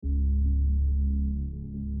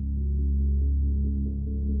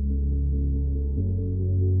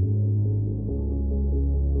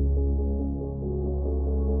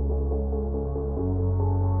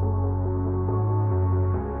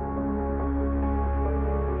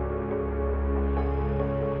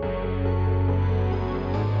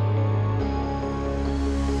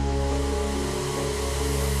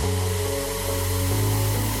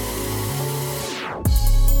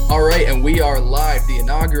right, and we are live, the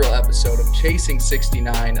inaugural episode of Chasing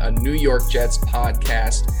 69, a New York Jets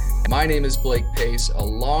podcast. My name is Blake Pace,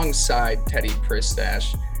 alongside Teddy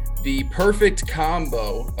Pristash. The perfect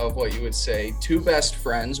combo of what you would say, two best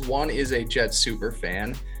friends. One is a Jets super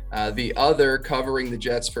fan, the other covering the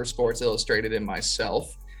Jets for Sports Illustrated and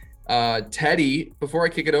myself. Teddy, before I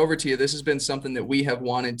kick it over to you, this has been something that we have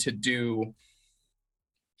wanted to do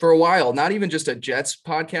for a while, not even just a Jets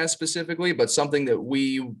podcast specifically, but something that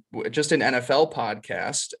just an NFL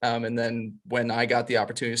podcast. And then when I got the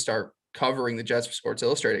opportunity to start covering the Jets for Sports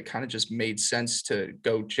Illustrated, it kind of just made sense to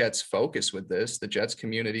go Jets focus with this. The Jets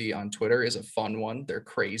community on Twitter is a fun one. They're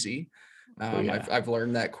crazy. I've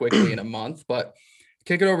learned that quickly in a month, but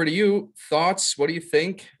kick it over to you. Thoughts? What do you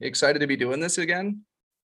think? Excited to be doing this again?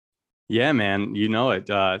 Yeah, man. You know it.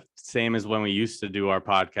 Same as when we used to do our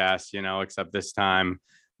podcast, except this time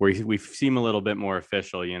we seem a little bit more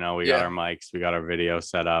official. We got our mics, we got our video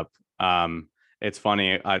set up. It's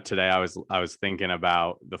funny. Today I was thinking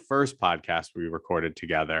about the first podcast we recorded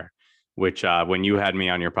together, which when you had me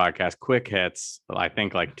on your podcast, Quick Hits, I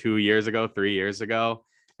think like 3 years ago.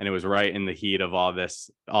 And it was right in the heat of all the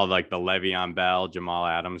Le'Veon Bell, Jamal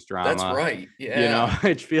Adams drama. That's right. Yeah.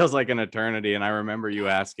 It feels like an eternity. And I remember you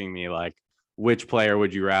asking me like, which player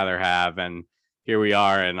would you rather have? And here we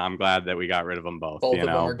are. And I'm glad that we got rid of them both. Both of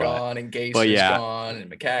them are gone, and Gase is gone,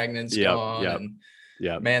 and McCagnon's gone.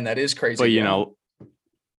 Yeah. Man, that is crazy. But,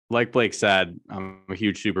 like Blake said, I'm a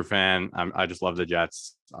huge super fan. I just love the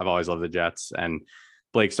Jets. I've always loved the Jets. And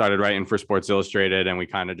Blake started writing for Sports Illustrated, and we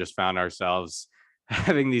kind of just found ourselves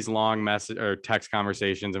having these long message or text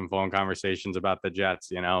conversations and phone conversations about the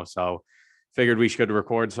Jets, so figured we should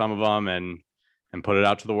record some of them and put it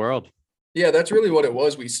out to the world. Yeah, that's really what it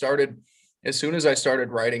was. We started, as soon as I started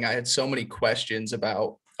writing, I had so many questions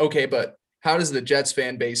about, okay, but how does the Jets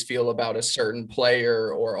fan base feel about a certain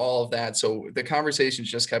player or all of that? So the conversations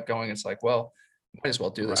just kept going. It's like, well, might as well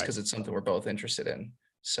do this because it's something we're both interested in.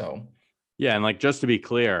 So. Yeah. And just to be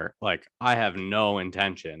clear, I have no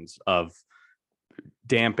intentions of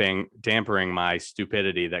dampering my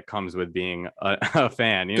stupidity that comes with being a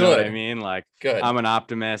fan. You know what I mean? Good. I'm an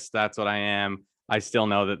optimist. That's what I am. I still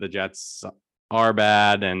know that the Jets are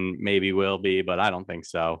bad and maybe will be, but I don't think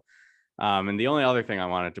so. And the only other thing I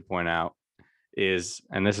wanted to point out is,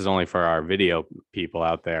 and this is only for our video people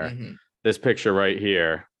out there, this picture right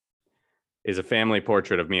here is a family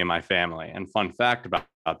portrait of me and my family. And fun fact about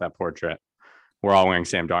that portrait, we're all wearing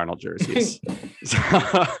Sam Darnold jerseys.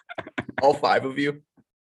 All five of you?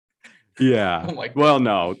 Yeah. Oh my God. Well,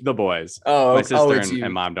 no, the boys. Oh, my sister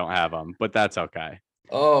and mom don't have them, but that's okay.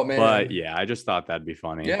 Oh man. But yeah, I just thought that'd be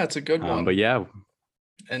funny. Yeah, it's a good one. But yeah.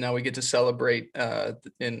 And now we get to celebrate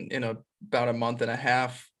in about a month and a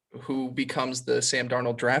half who becomes the Sam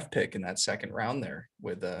Darnold draft pick in that second round there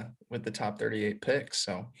with the top 38 picks.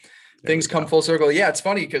 So things come full circle. Yeah, it's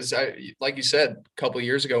funny because like you said, a couple of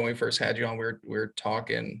years ago when we first had you on, we were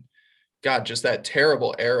talking, God, just that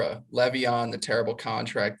terrible era, Le'Veon, the terrible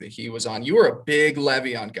contract that he was on. You were a big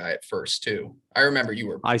Le'Veon guy at first too. I remember you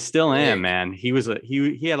were. I still am, man. He was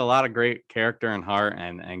he had a lot of great character and heart,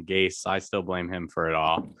 and Gase, I still blame him for it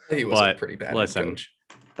all. He was a pretty bad coach.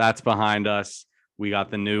 That's behind us. We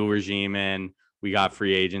got the new regime in. We got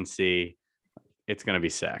free agency. It's going to be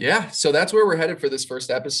sick. Yeah. So that's where we're headed for this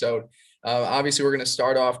first episode. Obviously, we're going to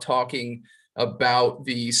start off talking about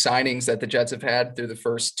the signings that the Jets have had through the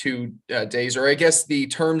first 2 days, or I guess the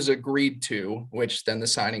terms agreed to, which then the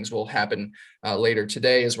signings will happen later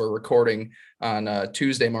today as we're recording on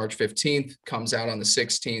Tuesday, March 15th, comes out on the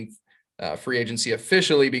 16th. Free agency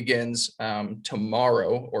officially begins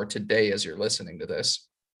tomorrow or today as you're listening to this.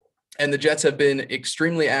 And the Jets have been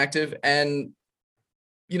extremely active and,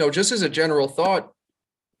 just as a general thought,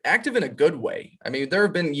 active in a good way. I mean, there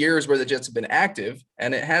have been years where the Jets have been active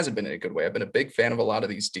and it hasn't been in a good way. I've been a big fan of a lot of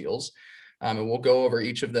these deals, and we'll go over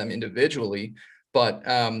each of them individually, but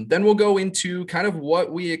then we'll go into kind of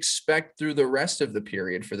what we expect through the rest of the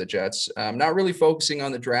period for the Jets. Not really focusing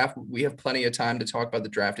on the draft. We have plenty of time to talk about the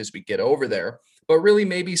draft as we get over there, but really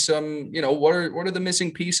maybe some, what are the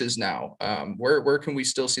missing pieces now? Where can we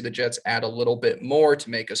still see the Jets add a little bit more to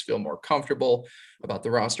make us feel more comfortable about the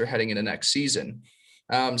roster heading into next season?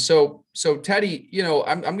 So Teddy,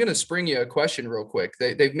 I'm going to spring you a question real quick.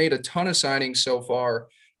 They've made a ton of signings so far.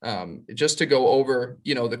 Just to go over,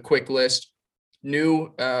 the quick list,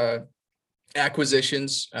 new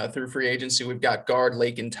acquisitions through free agency. We've got guard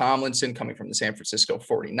Laken Tomlinson coming from the San Francisco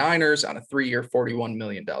 49ers on a 3-year, $41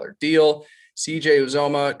 million deal. CJ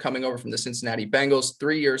Uzoma coming over from the Cincinnati Bengals,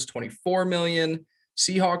 3 years, $24 million.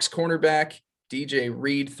 Seahawks cornerback DJ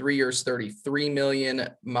Reed, 3 years, $33 million.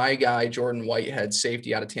 My guy, Jordan Whitehead,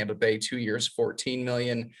 safety out of Tampa Bay, 2 years, $14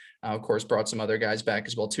 million. Of course, brought some other guys back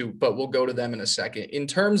as well too, but we'll go to them in a second. In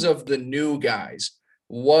terms of the new guys,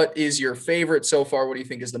 what is your favorite so far? What do you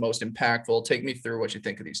think is the most impactful? Take me through what you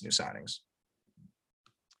think of these new signings.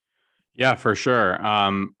 Yeah, for sure.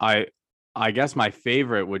 I guess my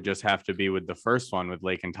favorite would just have to be with the first one with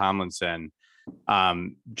Laken Tomlinson.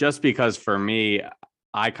 Just because for me,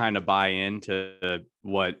 I kind of buy into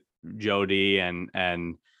what Jody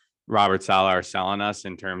and Robert Saleh are selling us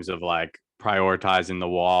in terms of like prioritizing the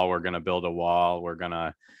wall. We're going to build a wall. We're going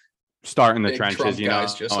to start in the Big trenches, Trump you know,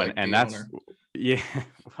 guys, just like and the that's owner. Yeah.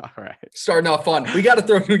 All right. Starting off fun. We got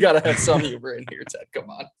to have some humor in here, Ted. Come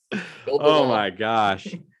on. Build the wall. My gosh.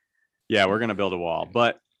 Yeah, we're going to build a wall.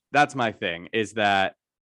 But that's my thing, is that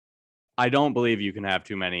I don't believe you can have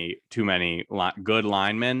too many good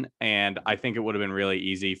linemen. And I think it would have been really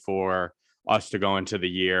easy for us to go into the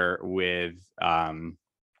year with,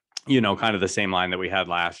 you know, kind of the same line that we had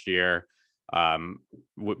last year,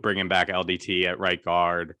 bringing back LDT at right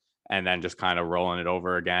guard, and then just kind of rolling it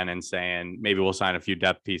over again and saying, maybe we'll sign a few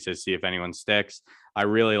depth pieces, see if anyone sticks. I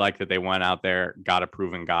really like that they went out there, got a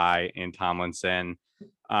proven guy in Tomlinson.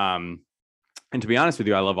 And to be honest with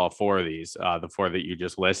you, I love all four of these, the four that you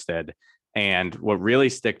just listed. And what really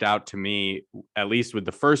sticked out to me, at least with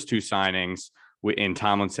the first two signings in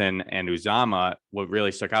Tomlinson and Uzama, what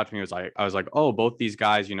really stuck out to me was I was like, oh, both these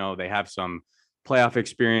guys, you know, they have some playoff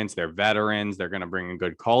experience. They're veterans. They're going to bring a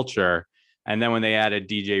good culture. And then when they added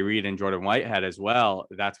DJ Reed and Jordan Whitehead as well,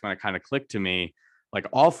 that's when it kind of clicked to me. Like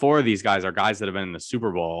all four of these guys are guys that have been in the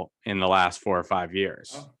Super Bowl in the last 4 or 5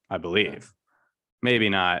 years, I believe. Yeah. Maybe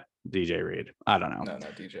not DJ Reed. I don't know. No,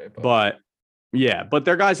 not DJ. But yeah, but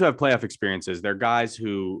they're guys who have playoff experiences. They're guys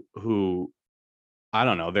who I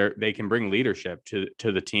don't know, they can bring leadership to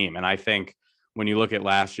the team. And I think when you look at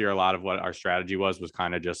last year, a lot of what our strategy was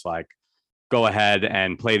kind of just like, go ahead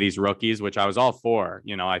and play these rookies, which I was all for.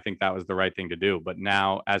 You know, I think that was the right thing to do. But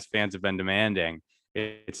now, as fans have been demanding,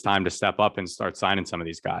 it's time to step up and start signing some of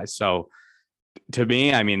these guys. So to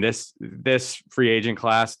me, I mean, this free agent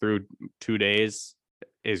class through 2 days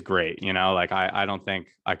is great. You know, like I don't think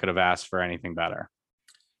I could have asked for anything better.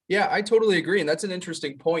 Yeah, I totally agree. And that's an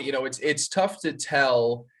interesting point. You know, it's tough to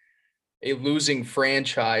tell a losing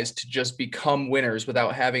franchise to just become winners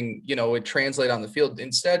without having, you know, it translate on the field.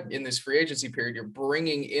 Instead, in this free agency period, you're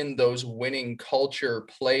bringing in those winning culture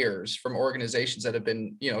players from organizations that have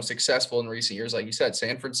been, you know, successful in recent years. Like you said,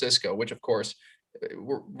 San Francisco, which of course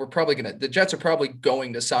we're probably the Jets are probably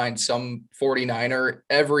going to sign some 49er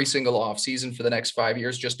every single offseason for the next 5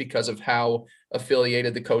 years, just because of how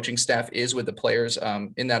affiliated the coaching staff is with the players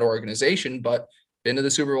in that organization. But been to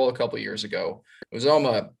the Super Bowl a couple of years ago. It was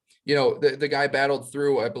you know, the guy battled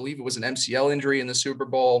through, I believe it was an MCL injury in the Super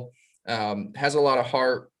Bowl, has a lot of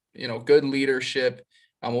heart, you know, good leadership.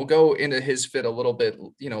 We'll go into his fit a little bit,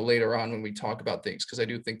 you know, later on when we talk about things, because I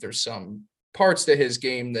do think there's some parts to his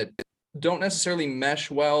game that don't necessarily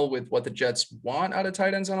mesh well with what the Jets want out of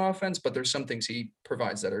tight ends on offense, but there's some things he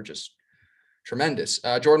provides that are just tremendous.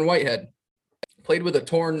 Jordan Whitehead played with a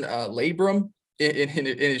torn labrum in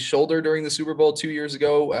his shoulder during the Super Bowl 2 years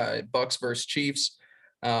ago, Bucks versus Chiefs.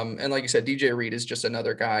 And like you said, DJ Reed is just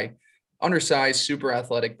another guy, undersized, super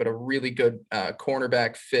athletic, but a really good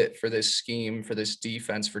cornerback fit for this scheme, for this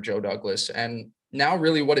defense, for Joe Douglas. And now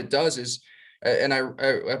really what it does is, and I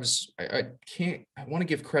want to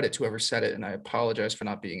give credit to whoever said it, and I apologize for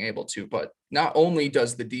not being able to, but not only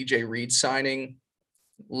does the DJ Reed signing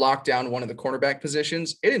lock down one of the cornerback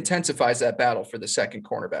positions, it intensifies that battle for the second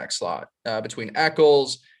cornerback slot between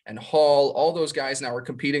Eccles and Hall. All those guys now are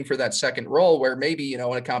competing for that second role, where maybe, you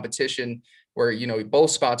know, in a competition where, you know,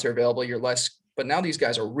 both spots are available, you're less, but now these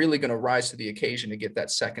guys are really going to rise to the occasion to get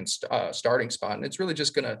that second starting spot. And it's really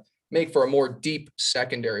just going to make for a more deep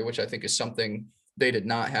secondary, which I think is something they did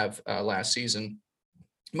not have last season.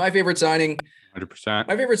 My favorite signing, 100%.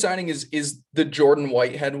 My favorite signing is the Jordan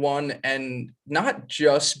Whitehead one, and not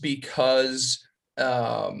just because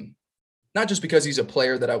he's a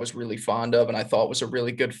player that I was really fond of and I thought was a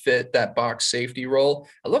really good fit, that box safety role.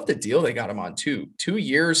 I love the deal they got him on too. 2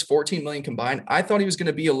 years, $14 million combined. I thought he was going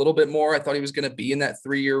to be a little bit more. I thought he was going to be in that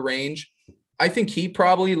 3-year range. I think he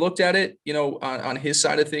probably looked at it, you know, on his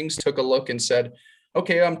side of things, took a look and said,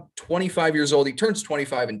 okay, I'm 25 years old. He turns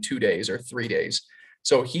 25 in 2 days or 3 days.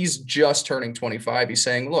 So he's just turning 25. He's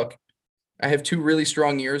saying, look, I have 2 really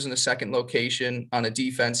strong years in a second location on a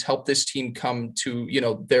defense, help this team come to, you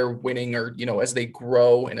know, their winning, or, you know, as they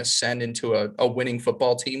grow and ascend into a winning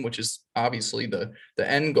football team, which is obviously the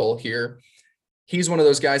end goal here. he's one of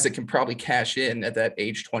those guys that can probably cash in at that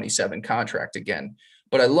age 27 contract again.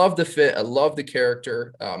 But I love the fit. I love the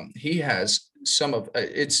character. He has some of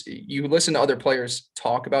it's, you listen to other players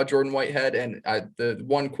talk about Jordan Whitehead, and the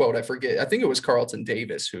one quote, I forget, I think it was Carlton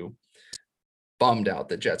Davis who bummed out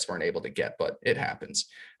the Jets weren't able to get, but it happens.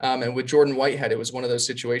 And with Jordan Whitehead, it was one of those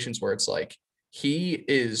situations where it's like, he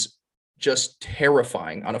is just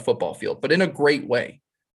terrifying on a football field, but in a great way.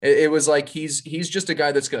 It was like, he's just a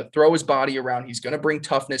guy that's going to throw his body around. He's going to bring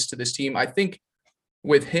toughness to this team. I think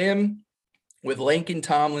with him, with Laken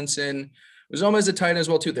Tomlinson, Uzomah is a tight end as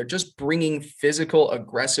well too. They're just bringing physical,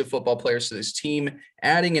 aggressive football players to this team,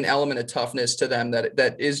 adding an element of toughness to them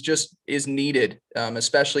that is needed,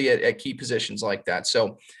 especially at key positions like that.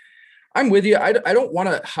 So I'm with you. I don't want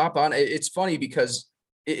to hop on. It's funny because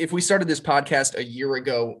if we started this podcast a year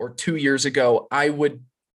ago or 2 years ago, I would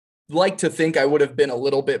like to think I would have been a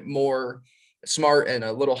little bit more smart and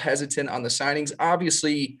a little hesitant on the signings.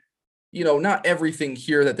 Obviously, not everything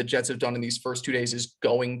here that the Jets have done in these first 2 days is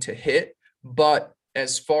going to hit. But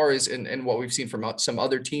as far as and what we've seen from some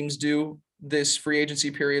other teams do this free agency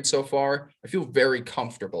period so far, I feel very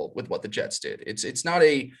comfortable with what the Jets did. It's not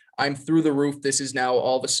I'm through the roof, this is now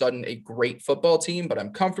all of a sudden a great football team, but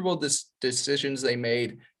I'm comfortable with the decisions they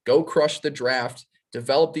made. Go crush the draft,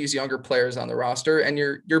 develop these younger players on the roster, and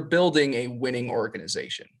you're building a winning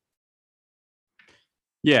organization.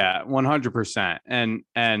 Yeah, 100%.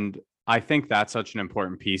 And I think that's such an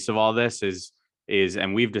important piece of all this is,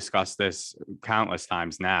 and we've discussed this countless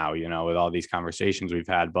times now, with all these conversations we've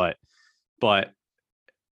had, but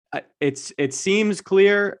it seems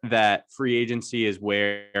clear that free agency is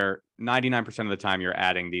where 99% of the time you're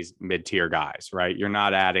adding these mid-tier guys, right? You're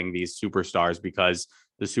not adding these superstars because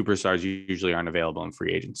the superstars usually aren't available in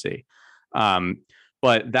free agency.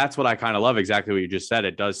 But that's what I kind of love. Exactly what you just said.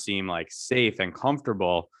 It does seem like safe and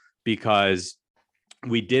comfortable because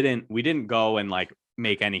we didn't go and like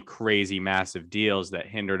make any crazy massive deals that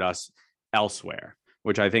hindered us elsewhere,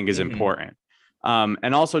 which I think is important.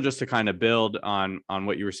 And also just to kind of build on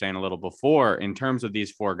what you were saying a little before in terms of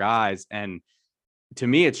these 4 guys. And to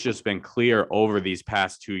me, it's just been clear over these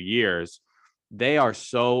past 2 years, they are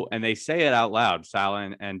so, and they say it out loud, Sal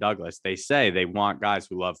and Douglas, they say they want guys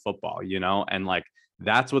who love football, and like,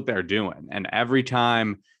 that's what they're doing. And every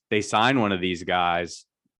time they sign one of these guys,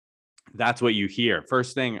 that's what you hear.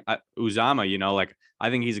 First thing, Uzomah, like, I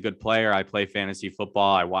think he's a good player. I play fantasy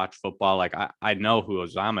football. I watch football. Like, I know who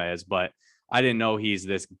Uzomah is, but I didn't know he's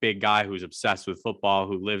this big guy who's obsessed with football,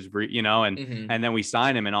 who lives, and then we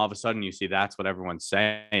sign him, and all of a sudden you see that's what everyone's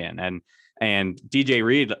saying. And DJ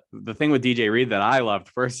Reed, the thing with DJ Reed that I loved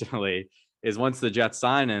personally is once the Jets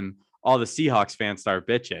sign him, all the Seahawks fans start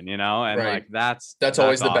bitching, and right. Like that's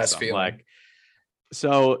always the awesome. Best feeling. Like,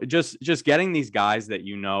 so just getting these guys that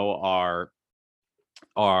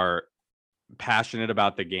are passionate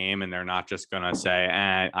about the game, and they're not just gonna say,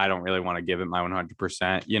 I don't really want to give it my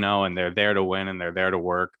 100%, and they're there to win and they're there to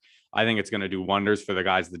work. I think it's going to do wonders for the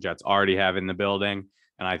guys the Jets already have in the building.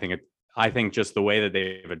 And I think just the way that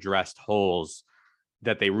they've addressed holes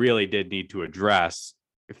that they really did need to address,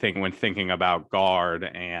 when thinking about guard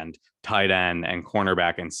and tight end and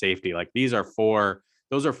cornerback and safety, like those are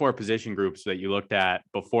 4 position groups that you looked at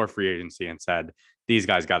before free agency and said, these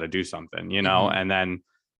guys got to do something, and then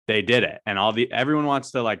they did it. And everyone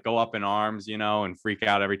wants to like go up in arms, and freak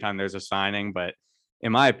out every time there's a signing. But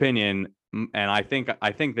in my opinion, and I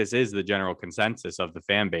think this is the general consensus of the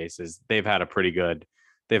fan base, is they've had a pretty good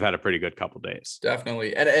couple days.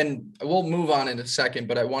 Definitely. And we'll move on in a second,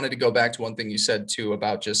 but I wanted to go back to one thing you said too,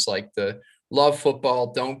 about just like the love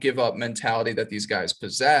football, don't give up mentality that these guys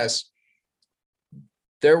possess.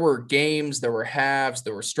 There were games, there were halves,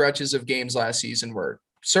 there were stretches of games last season where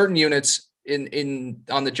certain units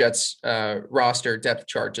on the Jets roster depth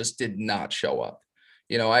chart just did not show up.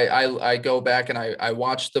 I go back and I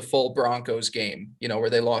watched the full Broncos game, where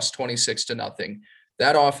they lost 26-0.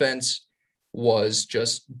 That offense was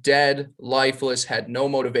just dead, lifeless, had no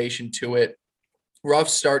motivation to it. Rough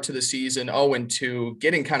start to the season, 0-2,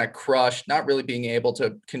 getting kind of crushed, not really being able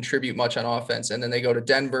to contribute much on offense. And then they go to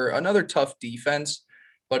Denver, another tough defense.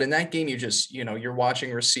 But in that game, you're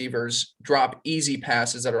watching receivers drop easy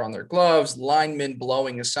passes that are on their gloves, linemen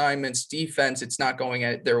blowing assignments, defense, it's not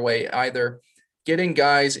going their way either. Getting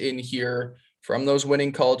guys in here from those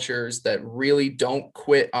winning cultures that really don't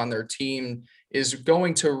quit on their team is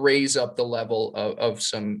going to raise up the level of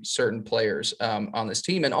some certain players on this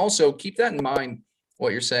team. And also keep that in mind,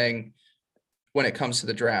 what you're saying when it comes to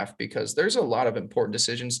the draft, because there's a lot of important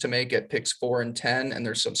decisions to make at picks 4 and 10. And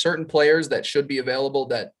there's some certain players that should be available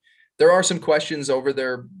that there are some questions over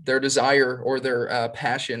their desire or their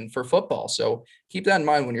passion for football. So keep that in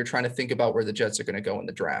mind when you're trying to think about where the Jets are going to go in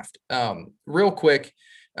the draft. Real quick,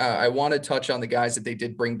 I want to touch on the guys that they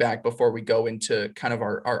did bring back before we go into kind of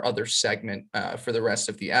our other segment for the rest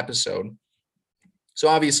of the episode. So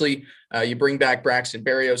obviously, you bring back Braxton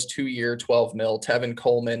Berrios, 2-year, $12 million, Tevin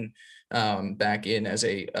Coleman back in as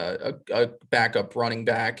a backup running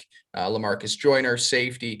back, LaMarcus Joyner,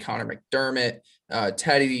 safety, Connor McDermott,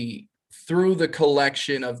 Teddy. Through the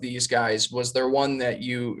collection of these guys, was there one that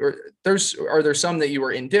are there some that you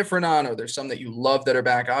were indifferent on, or there's some that you love that are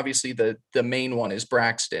back? Obviously, the main one is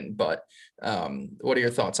Braxton, but what are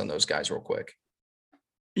your thoughts on those guys real quick?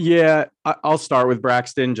 Yeah, I'll start with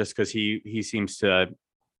Braxton just because he seems to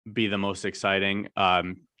be the most exciting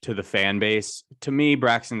to the fan base. To me,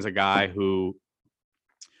 Braxton's a guy who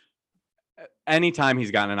anytime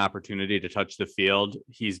he's gotten an opportunity to touch the field,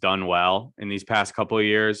 he's done well in these past couple of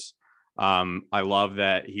years. I love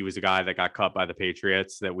that he was a guy that got cut by the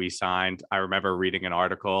Patriots that we signed. I remember reading an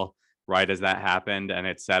article right as that happened, and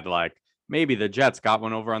it said like, maybe the Jets got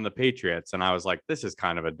one over on the Patriots. And I was like, this is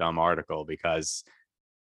kind of a dumb article because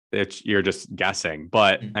you're just guessing.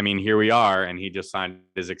 But I mean, here we are, and he just signed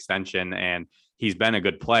his extension, and he's been a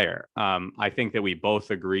good player. I think that we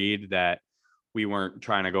both agreed that we weren't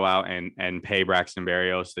trying to go out and pay Braxton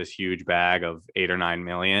Berrios this huge bag of $8 or $9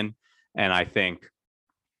 million. And I think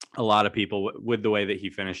a lot of people, with the way that he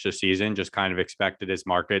finished the season, just kind of expected his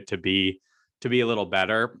market to be a little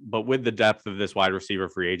better. But with the depth of this wide receiver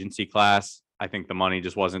free agency class, I think the money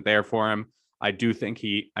just wasn't there for him. I do think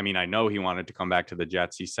I know he wanted to come back to the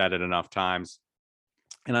Jets. He said it enough times.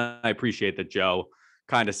 And I appreciate that Joe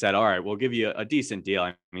kind of said, all right, we'll give you a decent deal.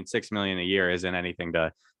 I mean, $6 million a year isn't anything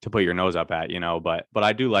to put your nose up at, but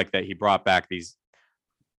I do like that he brought back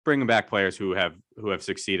bringing back players who have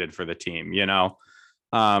succeeded for the team,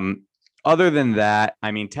 Other than that,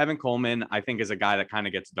 I mean, Tevin Coleman, I think, is a guy that kind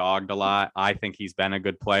of gets dogged a lot. I think he's been a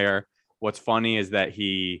good player. What's funny is that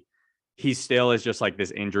he still is just like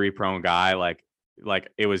this injury prone guy. Like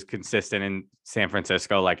it was consistent in San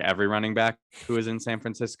Francisco, like every running back who is in San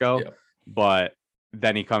Francisco. Yeah. But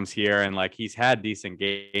then he comes here and like he's had decent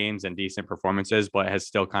games and decent performances, but has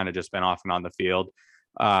still kind of just been off and on the field.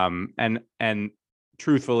 And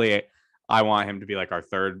truthfully, I want him to be like our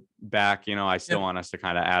third back. I still want us to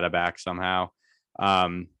kind of add a back somehow.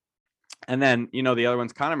 And then, the other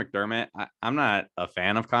one's Connor McDermott. I'm not a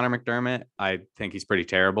fan of Connor McDermott. I think he's pretty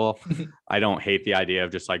terrible. I don't hate the idea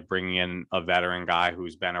of just like bringing in a veteran guy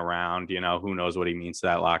who's been around, who knows what he means to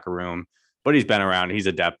that locker room, but he's been around. He's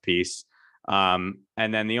a depth piece. And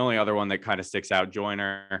then the only other one that kind of sticks out,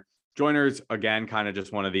 Joyner's again, kind of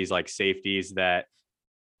just one of these like safeties that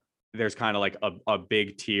there's kind of like a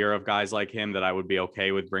big tier of guys like him that I would be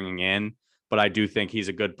okay with bringing in. But I do think he's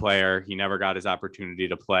a good player. He never got his opportunity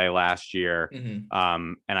to play last year.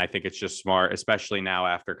 Mm-hmm. And I think it's just smart, especially now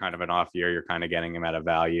after kind of an off year, you're kind of getting him at a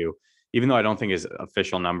value, even though I don't think his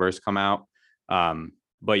official numbers come out.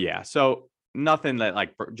 But yeah, so nothing that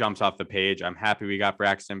like jumps off the page. I'm happy we got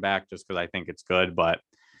Braxton back just because I think it's good. But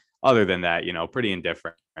other than that, pretty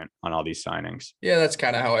indifferent on all these signings. Yeah, that's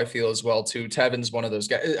kind of how I feel as well, too. Tevin's one of those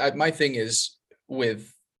guys. My thing is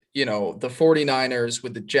with the 49ers,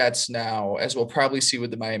 with the Jets now, as we'll probably see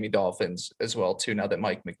with the Miami Dolphins as well, too, now that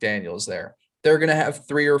Mike McDaniel is there. They're going to have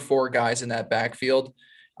 3 or 4 guys in that backfield.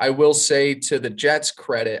 I will say, to the Jets'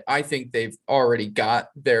 credit, I think they've already got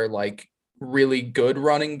their like really good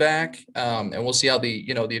running back. And we'll see how the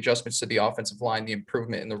adjustments to the offensive line, the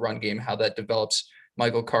improvement in the run game, how that develops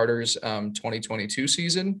Michael Carter's 2022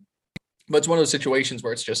 season. But it's one of those situations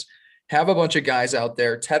where it's just have a bunch of guys out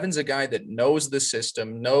there. Tevin's a guy that knows the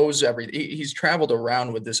system, knows everything. He's traveled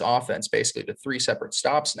around with this offense basically to 3 separate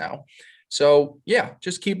stops now. So yeah,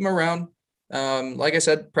 just keep him around. Like I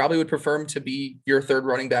said, probably would prefer him to be your third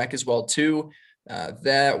running back as well too.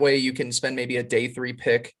 That way you can spend maybe a day 3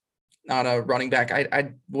 pick on a running back.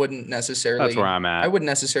 I wouldn't necessarily. That's where I'm at. I wouldn't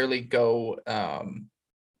necessarily go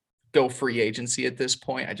free agency at this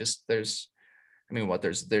point. I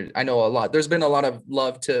know a lot. There's been a lot of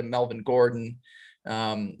love to Melvin Gordon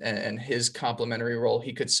and his complementary role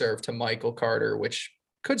he could serve to Michael Carter, which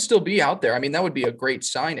could still be out there. I mean, that would be a great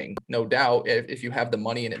signing, no doubt, if you have the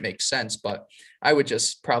money and it makes sense. But I would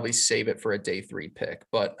just probably save it for a day 3 pick.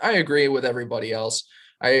 But I agree with everybody else.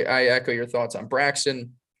 I echo your thoughts on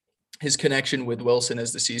Braxton. His connection with Wilson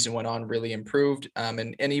as the season went on really improved.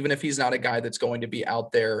 And even if he's not a guy that's going to be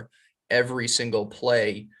out there every single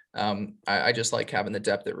play, I just like having the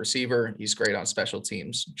depth at receiver. He's great on special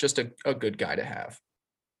teams. Just a good guy to have.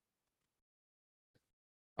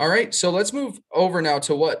 All right, so let's move over now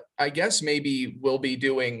to what I guess maybe we'll be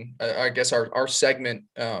doing. I guess our segment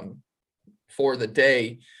for the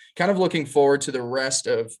day. Kind of looking forward to the rest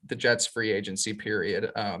of the Jets free agency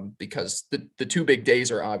period, because the two big days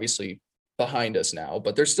are obviously behind us now,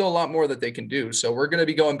 but there's still a lot more that they can do. So we're going to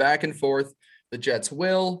be going back and forth. The Jets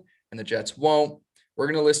will and the Jets won't. We're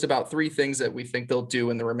going to list about 3 things that we think they'll do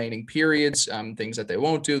in the remaining periods, things that they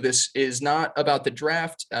won't do. This is not about the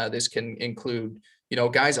draft. This can include,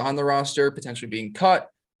 guys on the roster potentially being cut,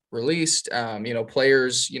 released,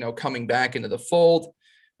 players, coming back into the fold.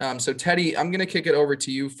 So Teddy, I'm going to kick it over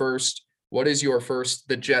to you first. What is your first,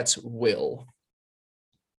 the Jets will?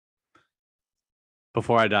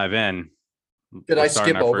 Before I dive in, did I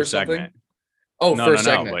skip over something? Segment. Oh, no, first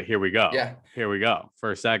no, segment. But here we go. Yeah. Here we go.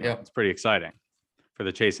 First segment. Yep. It's pretty exciting for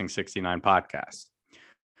the Chasing 69 podcast.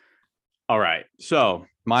 All right. So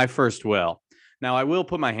my first will. Now I will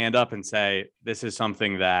put my hand up and say this is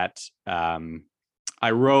something that I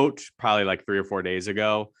wrote probably like 3 or 4 days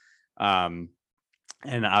ago.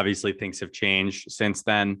 And obviously things have changed since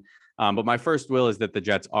then. But my first will is that the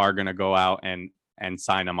Jets are going to go out and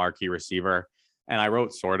sign a marquee receiver. And I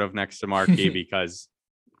wrote sort of next to marquee because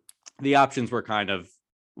the options were kind of,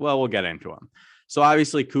 well, we'll get into them. So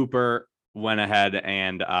obviously Cooper went ahead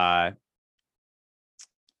and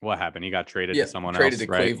what happened? He got traded to someone else, to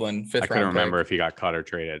right? Cleveland, 5th I couldn't remember if he got cut or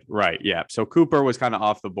traded. Right. Yeah. So Cooper was kind of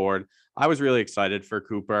off the board. I was really excited for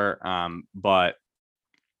Cooper, but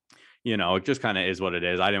it just kind of is what it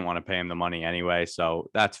is. I didn't want to pay him the money anyway, so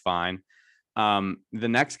that's fine. The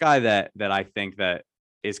next guy that I think that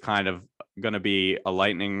is kind of going to be a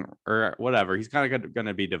lightning or whatever, he's kind of going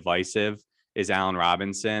to be divisive, is Allen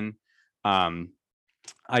Robinson.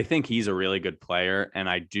 I think he's a really good player, and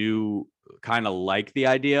I do kind of like the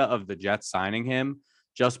idea of the Jets signing him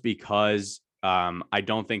just because I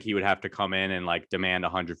don't think he would have to come in and like demand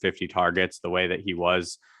 150 targets the way that he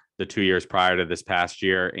was the 2 years prior to this past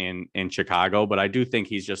year in Chicago. But I do think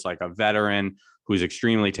he's just like a veteran who's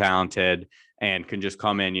extremely talented and can just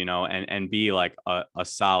come in, and be like a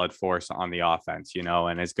solid force on the offense,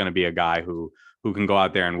 and is going to be a guy who can go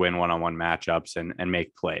out there and win one-on-one matchups and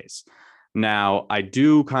make plays. Now, I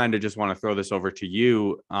do kind of just want to throw this over to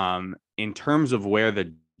you in terms of where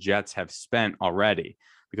the Jets have spent already,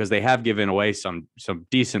 because they have given away some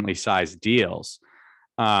decently sized deals.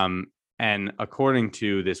 And according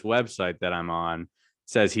to this website that I'm on, it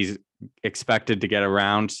says he's expected to get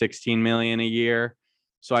around 16 million a year.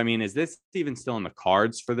 So, I mean, is this even still in the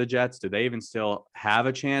cards for the Jets? Do they even still have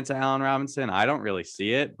a chance at Allen Robinson? I don't really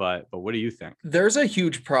see it, but what do you think? There's a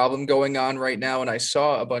huge problem going on right now, and I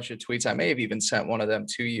saw a bunch of tweets. I may have even sent one of them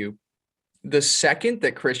to you. The second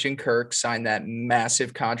that Christian Kirk signed that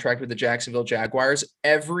massive contract with the Jacksonville Jaguars,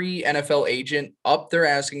 every NFL agent upped their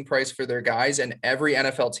asking price for their guys, and every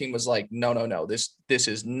NFL team was like, no, this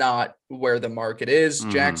is not where the market is.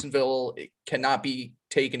 Mm-hmm. Jacksonville cannot be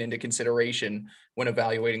taken into consideration when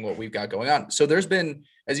evaluating what we've got going on. So there's been,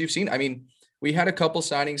 as you've seen, I mean, we had a couple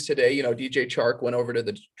signings today. DJ Chark went over to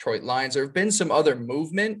the Detroit Lions. There have been some other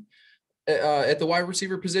movement at the wide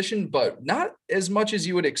receiver position, but not as much as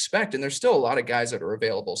you would expect. And there's still a lot of guys that are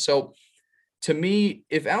available. So to me,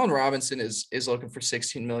 if Allen Robinson is looking for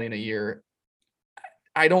 16 million a year,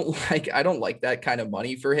 I don't like that kind of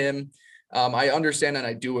money for him. I understand, and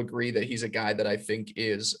I do agree that he's a guy that I think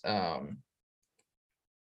is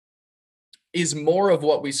more of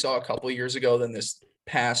what we saw a couple of years ago than this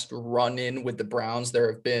past run in with the Browns.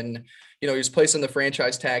 There have been, he was placed on the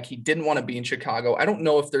franchise tag. He didn't want to be in Chicago. I don't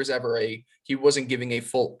know if there's ever he wasn't giving a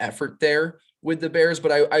full effort there with the Bears,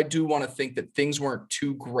 but I do want to think that things weren't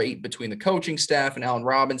too great between the coaching staff and Allen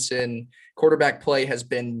Robinson. Quarterback play has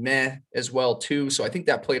been meh as well too. So I think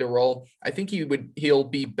that played a role. I think he'll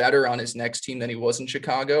be better on his next team than he was in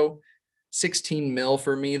Chicago. 16 mil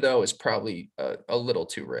for me though is probably a little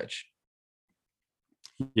too rich.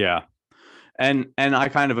 Yeah. And I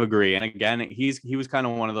kind of agree. And again, he was kind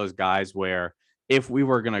of one of those guys where if we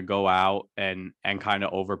were going to go out and kind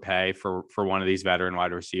of overpay for one of these veteran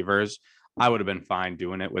wide receivers, I would have been fine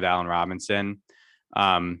doing it with Allen Robinson.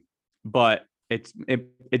 But it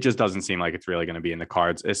just doesn't seem like it's really going to be in the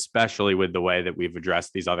cards, especially with the way that we've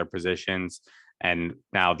addressed these other positions. And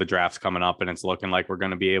now the draft's coming up and it's looking like we're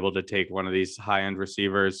going to be able to take one of these high end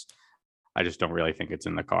receivers. I just don't really think it's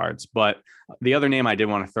in the cards. But the other name I did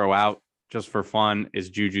want to throw out just for fun is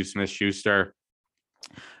Juju Smith-Schuster,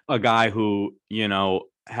 a guy who,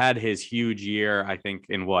 had his huge year, I think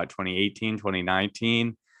in 2018,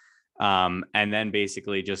 2019. And then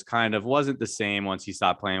basically just kind of wasn't the same once he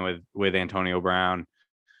stopped playing with Antonio Brown.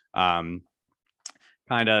 Kind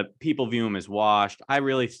kind of people view him as washed. I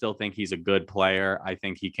really still think he's a good player. I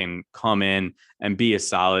think he can come in and be a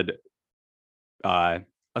solid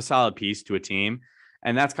piece to a team.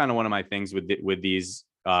 And that's kind of one of my things with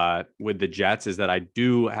the Jets is that I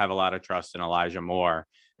do have a lot of trust in Elijah Moore.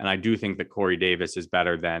 And I do think that Corey Davis is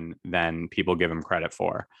better than people give him credit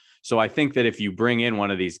for. So I think that if you bring in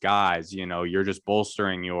one of these guys, you're just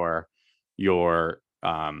bolstering your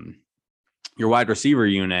wide receiver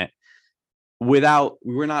unit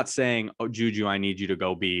we're not saying, oh, Juju, I need you to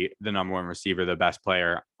go be the number one receiver, the best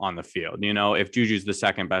player on the field. If Juju's the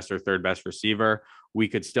second best or third best receiver, we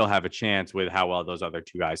could still have a chance with how well those other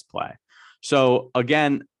two guys play. So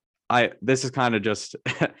again, this is kind of just,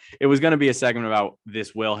 it was going to be a segment about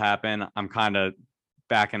this will happen. I'm kind of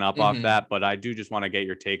backing up off that, but I do just want to get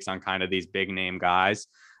your takes on kind of these big name guys,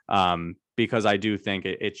 because I do think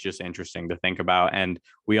it's just interesting to think about. And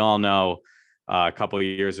we all know, a couple of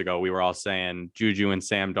years ago, we were all saying Juju and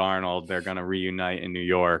Sam Darnold, they're going to reunite in New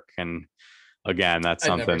York. And again, that's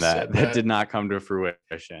something that did not come to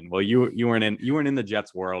fruition. Well, you weren't in the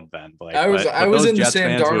Jets world then, Blake. I was in the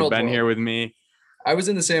Sam Darnold who have been here with me. I was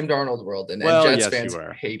in the Sam Darnold world, and Jets fans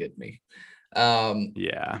hated me.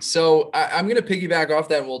 Yeah. So I'm going to piggyback off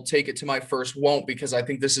that, and we'll take it to my first won't, because I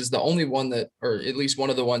think this is the only one that, or at least one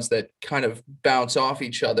of the ones that kind of bounce off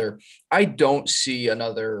each other. I don't see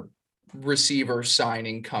another receiver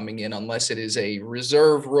signing coming in unless it is a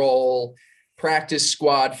reserve role, practice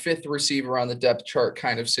squad, fifth receiver on the depth chart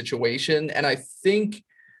kind of situation. And I think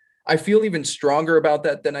I feel even stronger about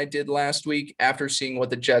that than I did last week after seeing what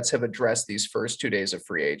the Jets have addressed these first 2 days of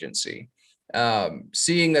free agency.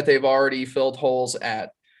 Seeing that they've already filled holes,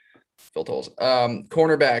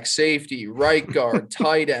 cornerback, safety, right guard,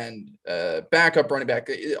 tight end, backup running back,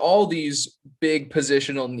 all these big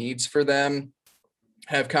positional needs for them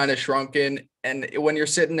have kind of shrunken. And when you're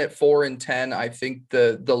sitting at 4 and 10, I think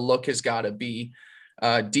the look has got to be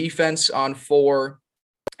defense on 4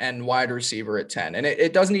 and wide receiver at 10. And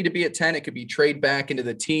it doesn't need to be at 10. It could be trade back into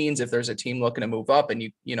the teens if there's a team looking to move up,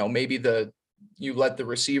 and maybe you let the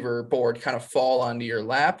receiver board kind of fall onto your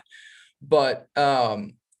lap. But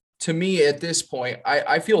to me at this point,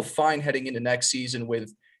 I feel fine heading into next season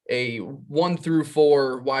with a 1 through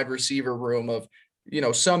 4 wide receiver room of,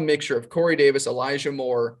 some mixture of Corey Davis, Elijah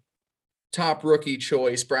Moore, top rookie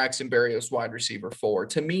choice, Braxton Berrios, wide receiver 4.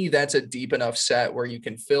 To me, that's a deep enough set where you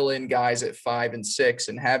can fill in guys at 5 and 6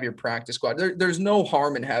 and have your practice squad. There's no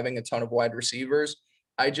harm in having a ton of wide receivers.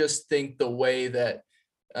 I just think the way that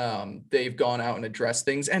they've gone out and addressed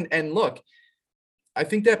things, and look, I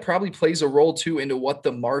think that probably plays a role too into what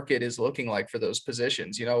the market is looking like for those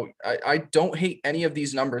positions. I don't hate any of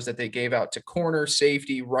these numbers that they gave out to corner,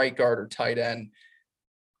 safety, right guard, or tight end.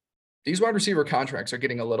 These wide receiver contracts are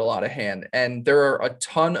getting a little out of hand, and there are a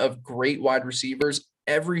ton of great wide receivers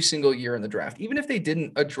every single year in the draft. Even if they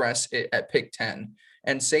didn't address it at pick 10,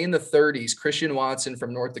 and say in the 30s, Christian Watson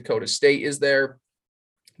from North Dakota State is there,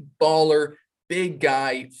 baller, big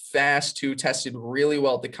guy, fast too, tested really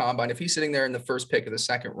well at the combine. If he's sitting there in the first pick of the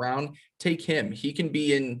second round, take him. He can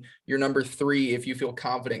be in your number 3 if you feel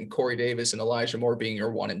confident in Corey Davis and Elijah Moore being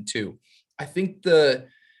your 1 and 2. I think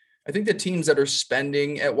the teams that are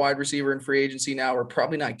spending at wide receiver in free agency now are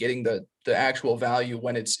probably not getting the actual value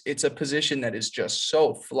when it's a position that is just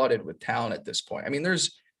so flooded with talent at this point. I mean,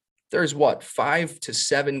 there's 5 to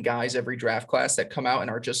 7 guys every draft class that come out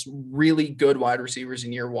and are just really good wide receivers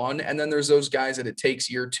in year 1. And then there's those guys that it takes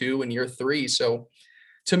year 2 and year 3. So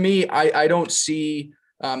to me, I don't see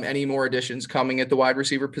any more additions coming at the wide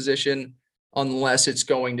receiver position, unless it's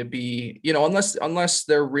going to be, unless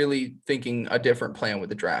they're really thinking a different plan with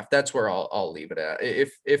the draft. That's where I'll leave it at.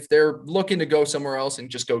 If they're looking to go somewhere else and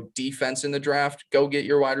just go defense in the draft, go get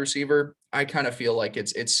your wide receiver. I kind of feel like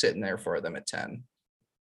it's sitting there for them at 10.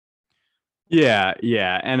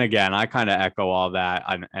 Yeah. And again, I kind of echo all that.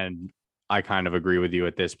 And I kind of agree with you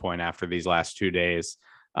at this point after these last 2 days.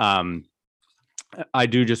 I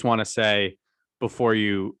do just want to say, before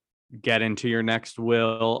you get into your next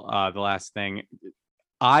will, the last thing,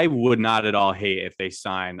 I would not at all hate if they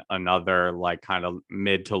sign another like kind of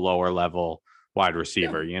mid to lower level wide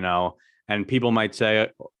receiver, and people might say,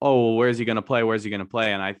 oh, where's he going to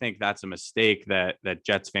play? And I think that's a mistake that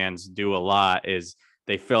Jets fans do a lot, is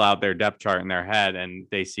they fill out their depth chart in their head and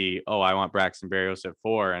they see, oh, I want Braxton Berrios at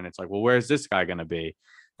 4. And it's like, well, where's this guy going to be?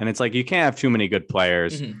 And it's like, you can't have too many good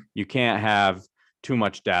players. Mm-hmm. You can't have too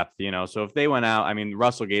much depth, so if they went out, I mean,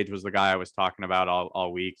 Russell Gage was the guy I was talking about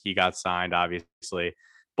all week. He got signed, obviously,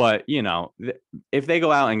 but if they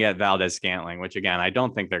go out and get Valdez-Scantling, which again, I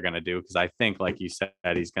don't think they're going to do, because I think, like you said,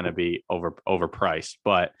 he's going to be overpriced,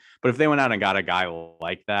 but if they went out and got a guy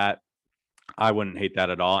like that, I wouldn't hate that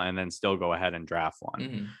at all, and then still go ahead and draft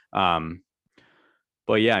one. Mm-hmm.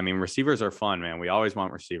 But yeah, I mean, receivers are fun, man. We always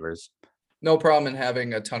want receivers. No problem in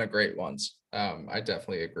having a ton of great ones. I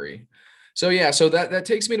definitely agree. So yeah, so that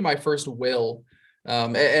takes me to my first will.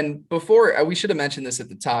 And before, we should have mentioned this at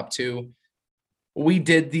the top too. We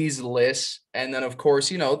did these lists, and then of course,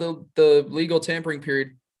 the legal tampering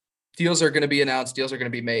period, deals are going to be announced, deals are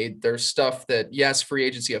going to be made. There's stuff that, yes, free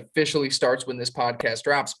agency officially starts when this podcast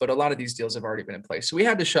drops, but a lot of these deals have already been in place. So we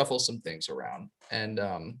had to shuffle some things around. And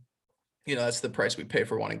that's the price we pay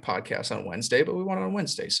for wanting podcasts on Wednesday, but we want it on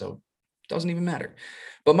Wednesday, so it doesn't even matter.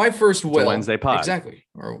 But my first will, it's a Wednesday pod. Exactly,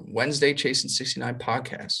 or Wednesday Chasing 69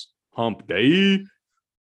 podcasts. Hump day.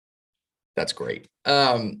 That's great.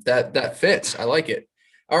 That fits. I like it.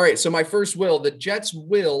 All right, so my first will, the Jets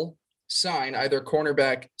will sign either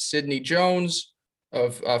cornerback Sidney Jones,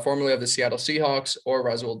 formerly of the Seattle Seahawks, or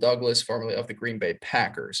Rasul Douglas, formerly of the Green Bay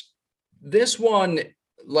Packers. This one,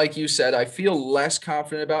 like you said, I feel less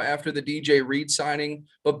confident about after the DJ Reed signing,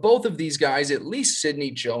 but both of these guys, at least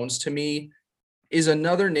Sidney Jones to me, is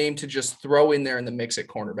another name to just throw in there in the mix at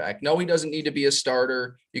cornerback. No, he doesn't need to be a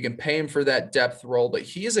starter. You can pay him for that depth role, but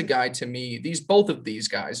he is a guy to me, both of these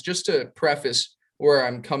guys, just to preface where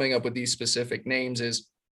I'm coming up with these specific names, is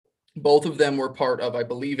both of them were part of, I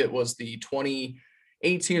believe it was the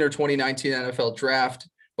 2018 or 2019 NFL draft.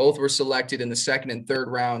 Both were selected in the second and third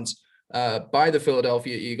rounds by the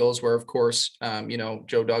Philadelphia Eagles, where, of course,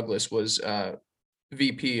 Joe Douglas was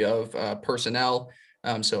VP of personnel.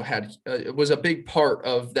 So it was a big part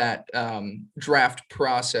of that draft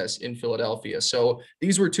process in Philadelphia. So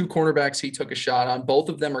these were two cornerbacks he took a shot on. Both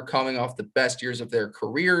of them are coming off the best years of their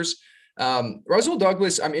careers. Rasul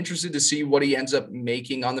Douglas, I'm interested to see what he ends up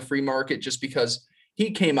making on the free market, just because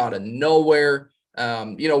he came out of nowhere,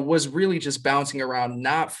 was really just bouncing around,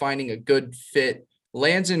 not finding a good fit.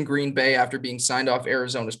 Lands in Green Bay after being signed off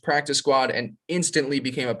Arizona's practice squad and instantly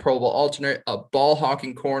became a Pro Bowl alternate, a ball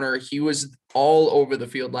hawking corner. He was all over the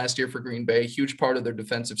field last year for Green Bay, huge part of their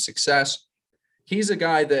defensive success. He's a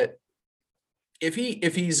guy that if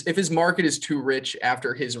his market is too rich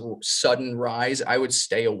after his sudden rise, I would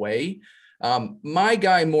stay away. My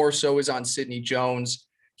guy more so is on Sidney Jones.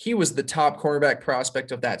 He was the top cornerback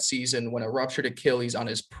prospect of that season when a ruptured Achilles on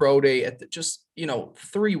his pro day at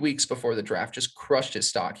 3 weeks before the draft just crushed his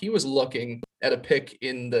stock. He was looking at a pick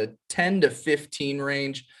in the 10 to 15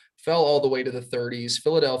 range, fell all the way to the 30s.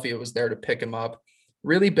 Philadelphia was there to pick him up,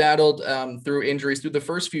 really battled through injuries through the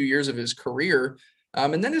first few years of his career.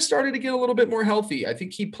 And then it started to get a little bit more healthy. I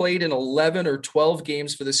think he played in 11 or 12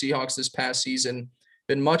 games for the Seahawks this past season,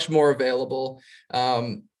 been much more available.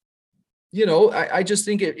 I just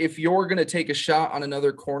think if you're going to take a shot on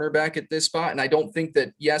another cornerback at this spot, and I don't think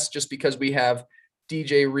that, yes, just because we have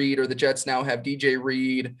DJ Reed, or the Jets now have DJ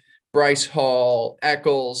Reed, Bryce Hall,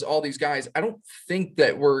 Eccles, all these guys, I don't think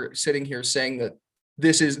that we're sitting here saying that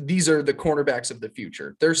these are the cornerbacks of the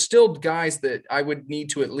future. There's still guys that I would need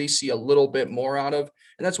to at least see a little bit more out of.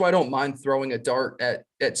 And that's why I don't mind throwing a dart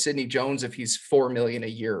at Sidney Jones if he's $4 million a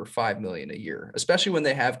year or $5 million a year, especially when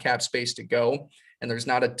they have cap space to go and there's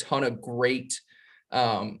not a ton of great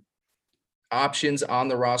options on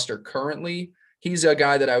the roster currently. He's a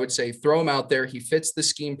guy that I would say throw him out there. He fits the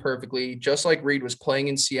scheme perfectly, just like Reed was playing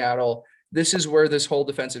in Seattle. This is where this whole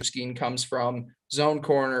defensive scheme comes from. Zone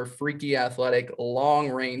corner, freaky athletic, long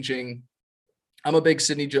ranging. I'm a big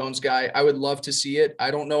Sidney Jones guy. I would love to see it. I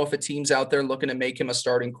don't know if a team's out there looking to make him a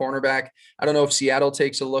starting cornerback. I don't know if Seattle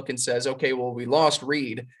takes a look and says, okay, well, we lost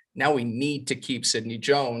Reed. Now we need to keep Sidney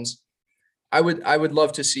Jones. I would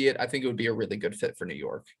love to see it. I think it would be a really good fit for New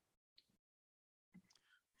York.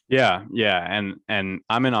 Yeah. And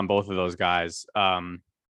I'm in on both of those guys.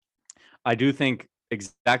 I do think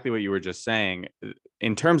exactly what you were just saying.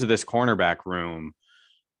 In terms of this cornerback room,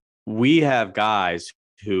 we have guys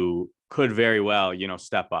who could very well,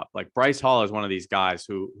 step up. Like Bryce Hall is one of these guys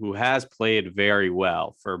who has played very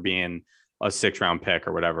well for being a 6th-round pick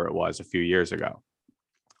or whatever it was a few years ago.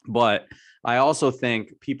 But I also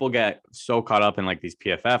think people get so caught up in like these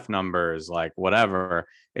PFF numbers, like whatever.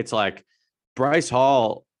 It's like Bryce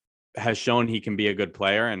Hall has shown he can be a good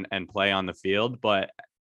player and play on the field, but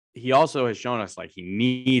he also has shown us like he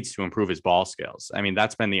needs to improve his ball skills. I mean,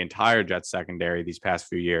 that's been the entire Jets secondary these past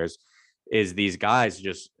few years, is these guys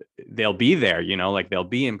just, they'll be there, like they'll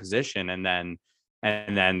be in position and then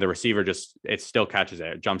the receiver it still catches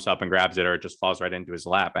it, jumps up and grabs it, or it just falls right into his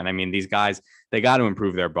lap. And I mean, these guys, they got to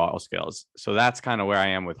improve their ball skills. So that's kind of where I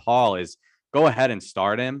am with Hall, is go ahead and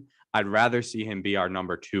start him. I'd rather see him be our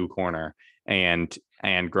number 2 corner and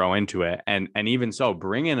grow into it. And even so,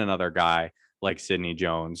 bring in another guy like Sidney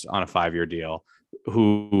Jones on a 5-year deal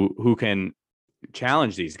who can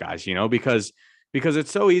challenge these guys, because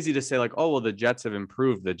it's so easy to say like, oh, well, the Jets have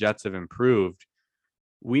improved. The Jets have improved.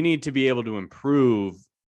 We need to be able to improve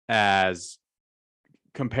as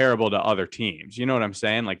comparable to other teams. You know what I'm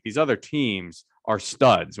saying? Like these other teams are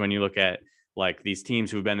studs when you look at like these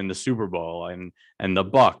teams who've been in the Super Bowl and the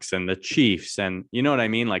Bucks and the Chiefs, and you know what I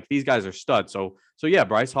mean? Like these guys are studs. So yeah,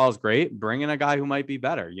 Bryce Hall's great. Bring in a guy who might be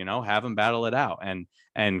better, have him battle it out,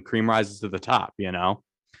 and cream rises to the top,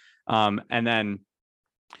 and then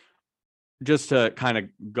just to kind of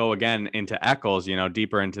go again into Eccles,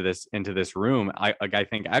 deeper into this room, I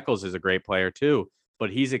think Eccles is a great player too, but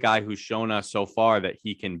he's a guy who's shown us so far that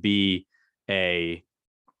he can be like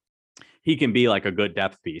a good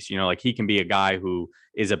depth piece, like he can be a guy who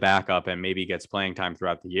is a backup and maybe gets playing time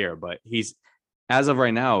throughout the year, but as of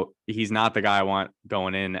right now, he's not the guy I want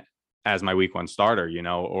going in as my week 1 starter,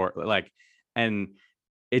 or like, and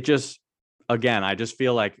it just, again, I just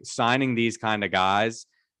feel like signing these kind of guys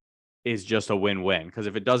is just a win-win, because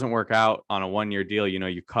if it doesn't work out on a 1-year deal,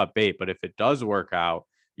 you cut bait, but if it does work out,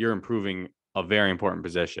 you're improving a very important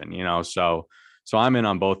position, so I'm in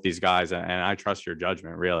on both these guys, and I trust your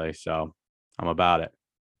judgment, really, so I'm about it.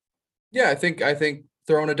 Yeah, I think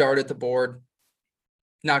throwing a dart at the board,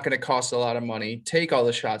 not going to cost a lot of money. Take all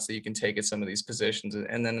the shots that you can take at some of these positions,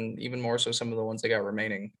 and then even more so some of the ones they got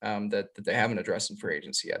remaining that they haven't addressed in free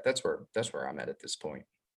agency yet. That's where I'm at this point.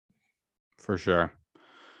 For sure.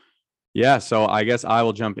 Yeah, so I guess I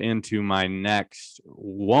will jump into my next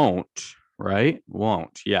won't,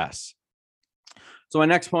 yes. So my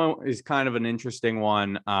next point is kind of an interesting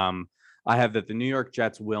one. I have that the New York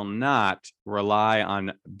Jets will not rely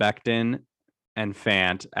on Becton and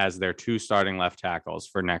Fant as their 2 starting left tackles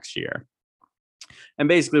for next year. And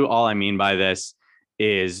basically all I mean by this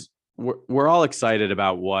is we're all excited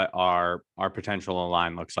about what our potential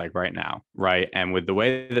line looks like right now, right? And with the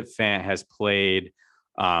way that Fant has played,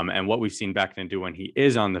 and what we've seen Becton do when he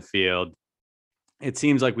is on the field, it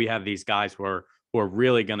seems like we have these guys who are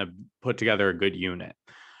really going to put together a good unit.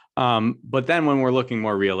 But then when we're looking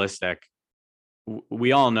more realistic,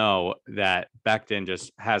 we all know that Becton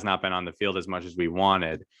just has not been on the field as much as we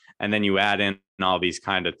wanted. And then you add in all these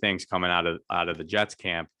kind of things coming out of the Jets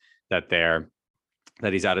camp, that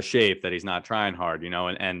he's out of shape, that he's not trying hard,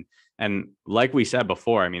 and like we said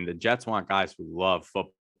before, I mean, the Jets want guys who love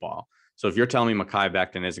football. So if you're telling me Mekhi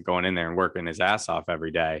Becton isn't going in there and working his ass off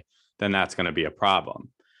every day, then that's going to be a problem.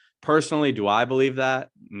 Personally, do I believe that?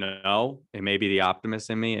 No. It may be the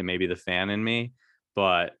optimist in me, it may be the fan in me,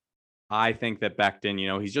 but I think that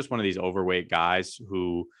Becton, he's just one of these overweight guys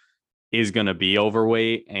who is going to be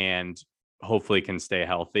overweight and hopefully can stay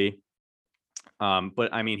healthy. But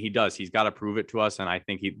I mean, he's got to prove it to us. And I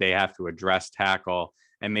think they have to address tackle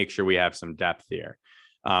and make sure we have some depth here.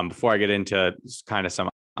 Before I get into kind of some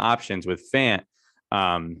options with Fant,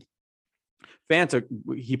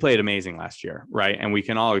 he played amazing last year, right? And we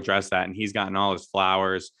can all address that. And he's gotten all his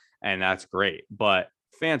flowers, and that's great. But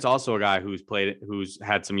Fant's also a guy who's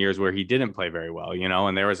had some years where he didn't play very well,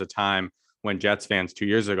 and there was a time when Jets fans 2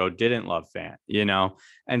 years ago didn't love Fant,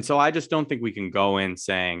 and so I just don't think we can go in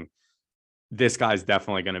saying this guy's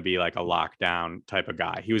definitely going to be like a lockdown type of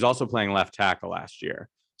guy. He was also playing left tackle last year.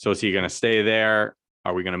 So is he going to stay there?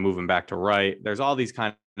 Are we going to move him back to right? There's all these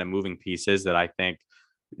kind of moving pieces that I think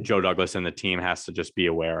Joe Douglas and the team has to just be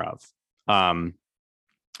aware of.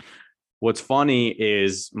 What's funny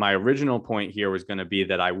is my original point here was going to be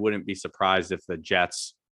that I wouldn't be surprised if the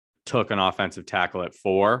Jets took an offensive tackle at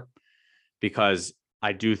 4, because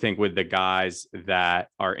I do think with the guys that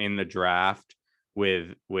are in the draft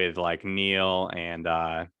with like Neal and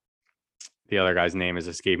the other guy's name is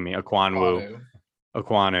escaping me,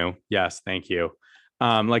 Aquanu. Yes, thank you.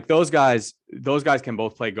 Like those guys can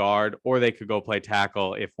both play guard, or they could go play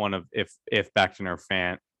tackle if Becton or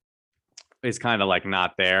Fant is kind of like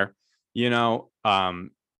not there,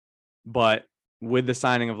 but with the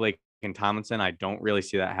signing of Lake and Tomlinson, I don't really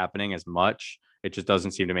see that happening as much. It just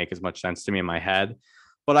doesn't seem to make as much sense to me in my head.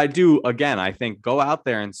 But I do, again, I think go out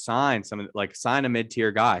there and sign a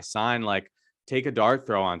mid-tier guy, take a dart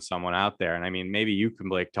throw on someone out there. And I mean, maybe you can,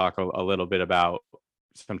 Blake, talk a little bit about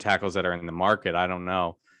some tackles that are in the market. I don't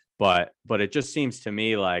know, but it just seems to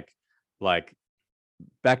me like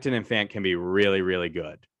Becton and Fant can be really, really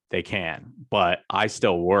good. They can, but I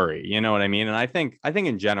still worry, you know what I mean? And I think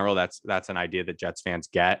in general, that's an idea that Jets fans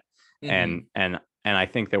get. Mm-hmm. And I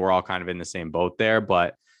think that we're all kind of in the same boat there,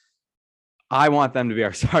 but I want them to be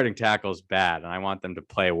our starting tackles bad, and I want them to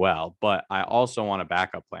play well, but I also want a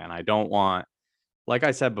backup plan. I don't want, like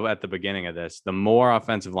I said at the beginning of this, the more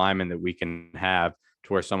offensive linemen that we can have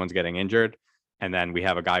to where someone's getting injured, and then we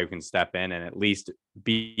have a guy who can step in and at least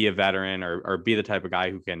be a veteran or be the type of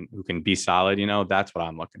guy who can be solid. That's what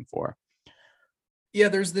I'm looking for. Yeah,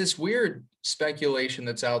 there's this weird speculation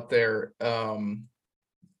that's out there.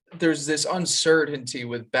 There's this uncertainty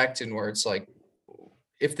with Becton where it's like,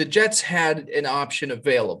 if the Jets had an option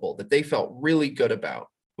available that they felt really good about,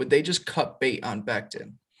 would they just cut bait on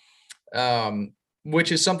Becton?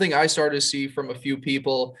 Which is something I started to see from a few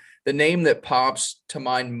people. The name that pops to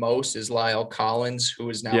mind most is Lyle Collins,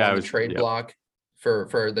 who is now on the trade block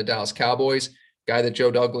for the Dallas Cowboys, guy that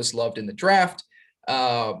Joe Douglas loved in the draft.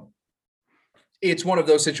 It's one of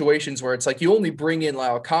those situations where it's like you only bring in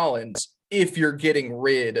Lyle Collins if you're getting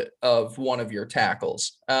rid of one of your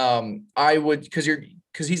tackles. I would,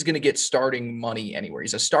 because he's going to get starting money anywhere.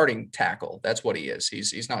 He's a starting tackle. That's what he is.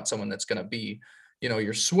 He's not someone that's going to be,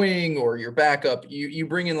 your swing or your backup. You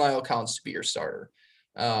bring in Lyle Collins to be your starter.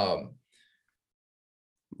 Let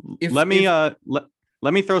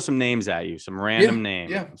me throw some names at you, some random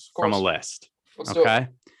names from a list. Okay.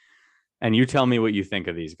 And you tell me what you think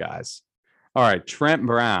of these guys. All right. Trent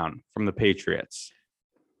Brown from the Patriots,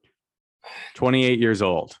 28 years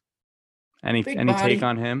old. Any take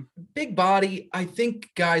on him? Big body. I think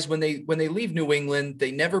guys, when they leave New England,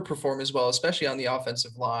 they never perform as well, especially on the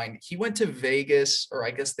offensive line. He went to Vegas, or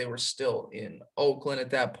I guess they were still in Oakland at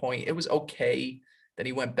that point. It was okay that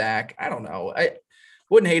he went back. I don't know. I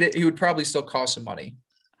wouldn't hate it. He would probably still cost some money.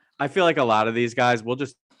 I feel like a lot of these guys, we'll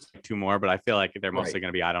just two more, but I feel like they're mostly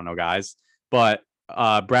going to be, I don't know, guys. But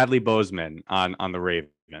Bradley Bozeman on the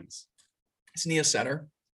Ravens. Isn't he a center?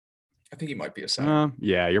 I think he might be a center.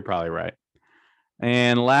 Yeah, you're probably right.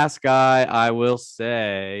 And last guy I will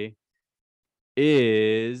say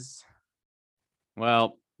is,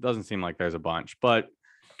 well, doesn't seem like there's a bunch, but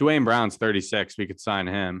Dwayne Brown's 36. We could sign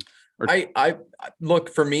him. I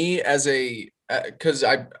look, for me as because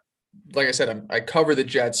like I said, I cover the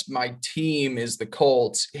Jets. My team is the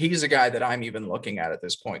Colts. He's a guy that I'm even looking at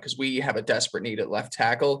this point because we have a desperate need at left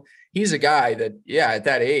tackle. He's a guy that, at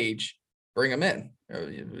that age, bring him in.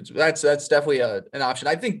 That's definitely an option.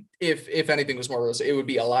 I think if anything was more realistic, it would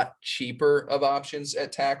be a lot cheaper of options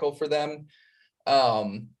at tackle for them.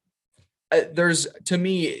 There's to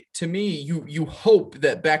me, you hope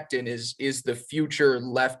that Becton is the future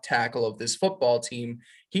left tackle of this football team.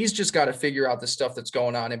 He's just got to figure out the stuff that's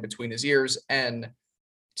going on in between his ears. And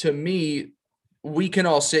to me, we can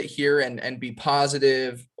all sit here and be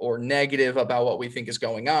positive or negative about what we think is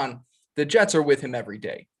going on. The Jets are with him every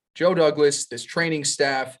day. Joe Douglas, this training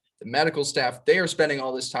staff, the medical staff, they are spending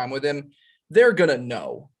all this time with him. They're going to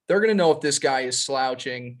know. They're going to know if this guy is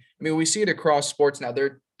slouching. I mean, we see it across sports now.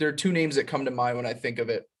 There are two names that come to mind when I think of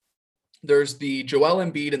it. There's the Joel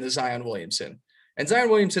Embiid and the Zion Williamson. And Zion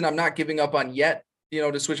Williamson, I'm not giving up on yet,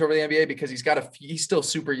 to switch over to the NBA because he's still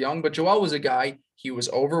super young. But Joel was a guy, he was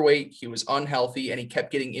overweight, he was unhealthy, and he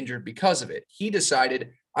kept getting injured because of it. He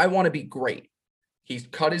decided, I want to be great. He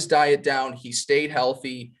cut his diet down. He stayed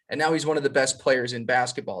healthy. And now he's one of the best players in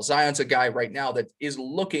basketball. Zion's a guy right now that is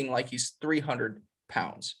looking like he's 300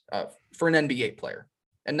 pounds for an NBA player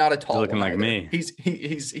and not a tall one. Looking like me.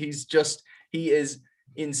 He is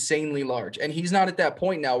insanely large. And he's not at that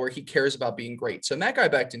point now where he cares about being great. So Matt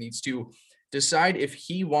Becton needs to decide if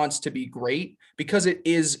he wants to be great because it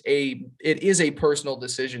is a personal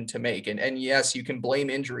decision to make. And yes, you can blame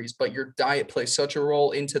injuries, but your diet plays such a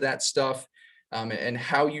role into that stuff. And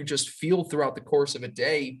how you just feel throughout the course of a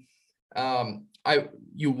day.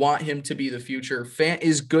 You want him to be the future. Fant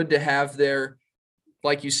is good to have there.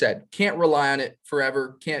 Like you said, can't rely on it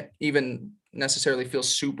forever. Can't even necessarily feel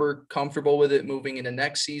super comfortable with it moving into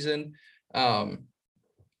next season.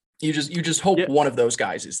 You just hope one of those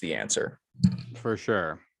guys is the answer. For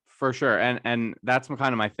sure. And that's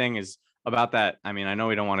kind of my thing is about that. I mean, I know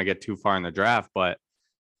we don't want to get too far in the draft, but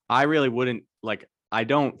I really wouldn't I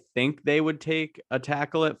don't think they would take a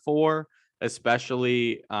tackle at 4,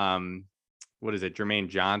 especially Jermaine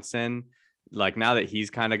Johnson. Like now that he's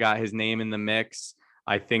kind of got his name in the mix,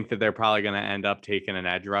 I think that they're probably going to end up taking an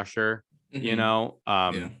edge rusher,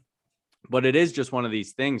 But it is just one of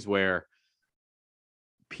these things where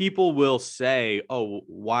people will say, oh,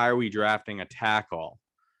 why are we drafting a tackle?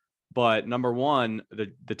 But number one,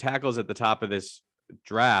 the tackles at the top of this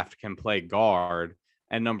draft can play guard.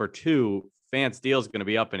 And number two, Fant's deal is going to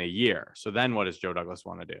be up in a year. So then what does Joe Douglas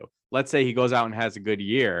want to do? Let's say he goes out and has a good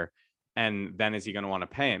year. And then is he going to want to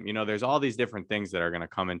pay him? There's all these different things that are going to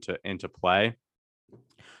come into play.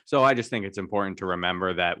 So I just think it's important to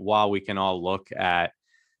remember that while we can all look at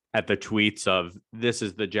the tweets of this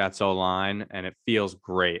is the Jets O-line and it feels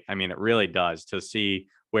great. I mean, it really does to see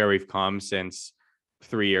where we've come since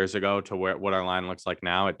 3 years ago to what our line looks like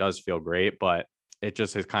now, it does feel great, but it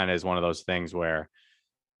just is kind of is one of those things where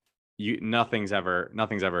nothing's ever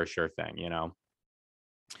a sure thing, you know.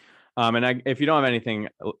 If you don't have anything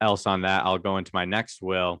else on that, I'll go into my next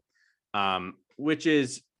will, which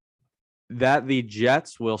is that the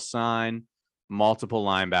Jets will sign multiple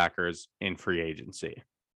linebackers in free agency.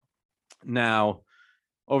 Now,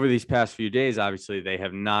 over these past few days, obviously, they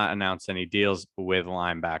have not announced any deals with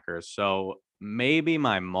linebackers. So maybe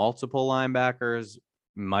my multiple linebackers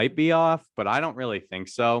might be off, but I don't really think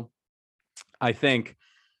so.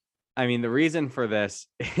 I mean, the reason for this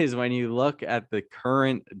is when you look at the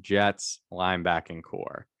current Jets linebacking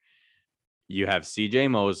core, you have CJ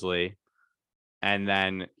Mosley, and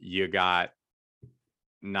then you got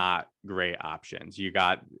not great options. You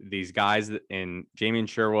got these guys in Jamien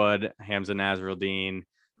Sherwood, Hamza Nasruddin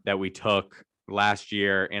that we took last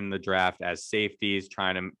year in the draft as safeties,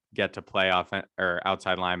 trying to get to playoff or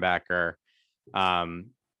outside linebacker.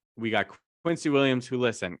 We got Quincy Williams,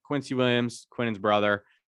 Quincy Williams, Quinn's brother,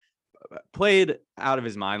 played out of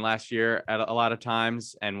his mind last year at a lot of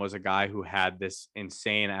times and was a guy who had this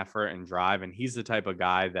insane effort and drive. And he's the type of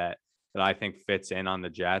guy that I think fits in on the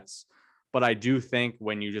Jets. But I do think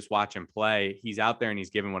when you just watch him play, he's out there and he's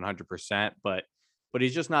given 100%, but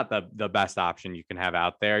he's just not the best option you can have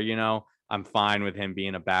out there. You know, I'm fine with him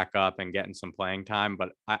being a backup and getting some playing time,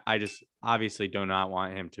 but I just obviously do not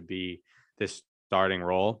want him to be this starting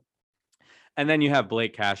role. And then you have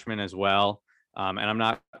Blake Cashman as well.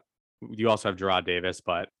 You also have Gerard Davis,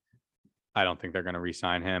 but I don't think they're going to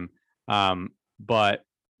re-sign him. But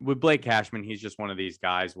with Blake Cashman, he's just one of these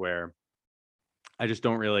guys where I just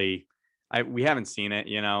don't really, we haven't seen it,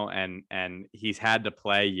 you know, and he's had to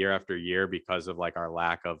play year after year because of like our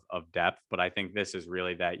lack of depth. But I think this is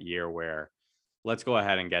really that year where let's go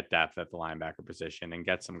ahead and get depth at the linebacker position and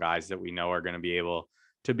get some guys that we know are going to be able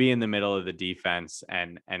to be in the middle of the defense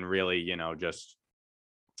and really, you know, just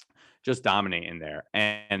dominate in there.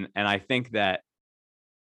 And I think that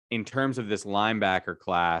in terms of this linebacker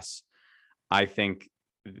class, I think,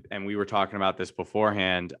 and we were talking about this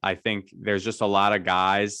beforehand, I think there's just a lot of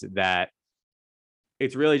guys that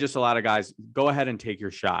it's really just a lot of guys. Go ahead and take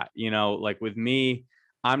your shot. You know, like with me,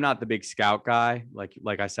 I'm not the big scout guy.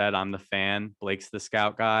 Like I said, I'm the fan. Blake's the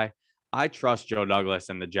scout guy. I trust Joe Douglas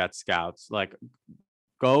and the Jets scouts. Like,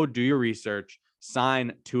 go do your research,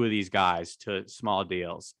 sign 2 of these guys to small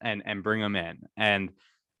deals and bring them in. And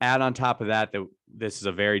add on top of that, this is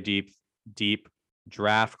a very deep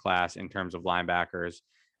draft class in terms of linebackers,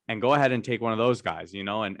 and go ahead and take one of those guys, you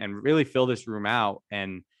know, and really fill this room out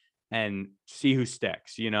and see who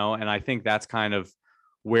sticks, you know. And I think that's kind of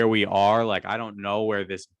where we are. Like, I don't know where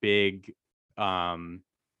this big linebacker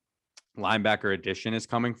addition is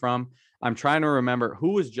coming from. I'm trying to remember who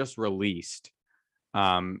was just released.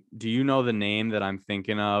 Do you know the name that I'm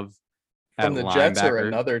thinking of? From the Jets or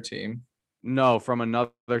another team? No, from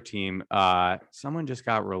another team. Someone just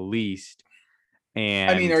got released.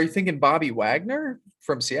 And I mean, are you thinking Bobby Wagner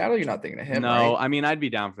from Seattle? You're not thinking of him, no, right? I mean, I'd be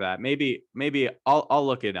down for that. Maybe I'll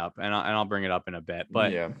look it up and I'll bring it up in a bit.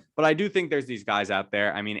 But yeah, but I do think there's these guys out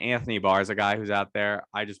there. I mean, Anthony Barr is a guy who's out there.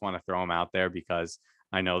 I just want to throw him out there because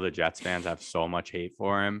I know the Jets fans have so much hate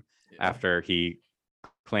for him after he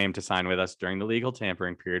claimed to sign with us during the legal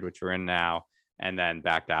tampering period, which we're in now, and then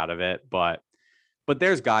backed out of it. But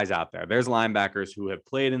there's guys out there. There's linebackers who have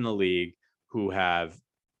played in the league who have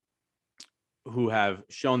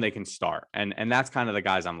shown they can start. And that's kind of the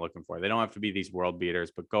guys I'm looking for. They don't have to be these world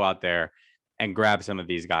beaters, but go out there and grab some of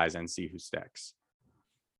these guys and see who sticks.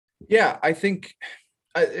 Yeah, I think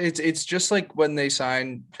it's just like when they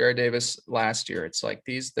signed Jared Davis last year. It's like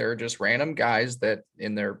they're just random guys that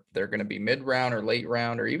they're going to be mid round or late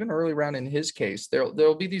round or even early round. In his case,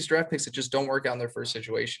 there'll be these draft picks that just don't work out in their first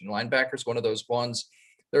situation. Linebacker's one of those ones.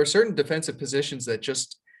 There are certain defensive positions that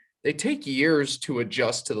they take years to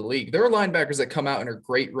adjust to the league. There are linebackers that come out and are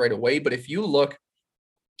great right away, but if you look,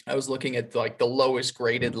 I was looking at like the lowest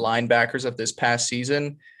graded linebackers of this past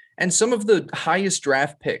season, and some of the highest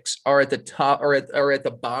draft picks are at the top or at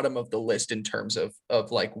the bottom of the list in terms of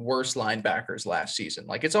like worst linebackers last season.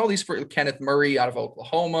 Like, it's all these for Kenneth Murray out of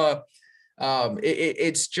Oklahoma.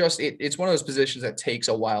 It's one of those positions that takes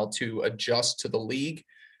a while to adjust to the league,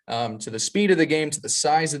 to the speed of the game, to the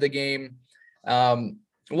size of the game.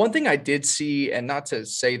 One thing I did see, and not to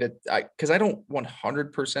say that because I don't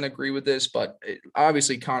 100% agree with this, but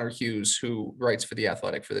obviously Connor Hughes, who writes for The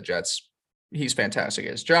Athletic for the Jets, he's fantastic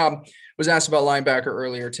at his job, was asked about linebacker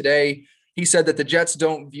earlier today. He said that the Jets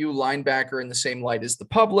don't view linebacker in the same light as the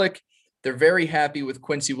public. They're very happy with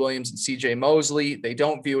Quincy Williams and CJ Mosley. They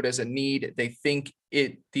don't view it as a need. They think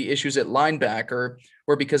the issues at linebacker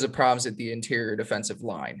were because of problems at the interior defensive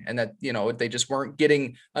line, and that, they just weren't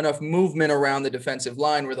getting enough movement around the defensive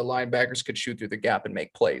line where the linebackers could shoot through the gap and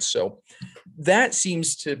make plays. So that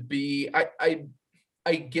seems to be,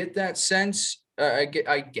 I get that sense. I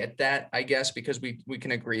get that, I guess, because we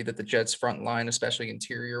can agree that the Jets front line, especially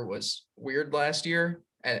interior, was weird last year,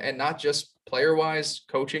 and not just player wise,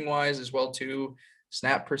 coaching wise as well too.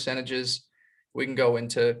 Snap percentages. We can go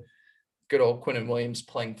into good old Quinnen Williams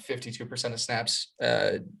playing 52% of snaps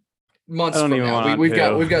months from now. We've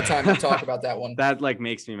got time to talk about that one. That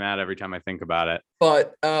makes me mad every time I think about it.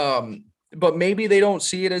 But maybe they don't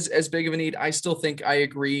see it as big of a need. I still think, I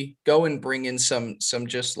agree. Go and bring in some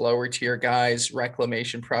just lower tier guys,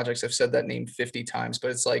 reclamation projects. I've said that name 50 times,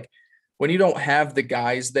 but it's like, when you don't have the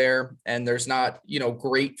guys there and there's not,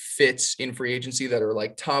 great fits in free agency that are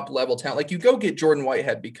like top level talent, like you go get Jordan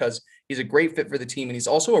Whitehead because he's a great fit for the team and he's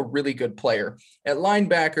also a really good player. At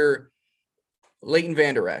linebacker, Leighton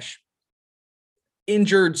Vander Esch,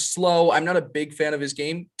 injured, slow. I'm not a big fan of his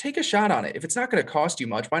game. Take a shot on it. If it's not going to cost you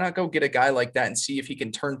much, why not go get a guy like that and see if he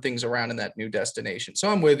can turn things around in that new destination? So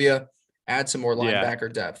I'm with you. Add some more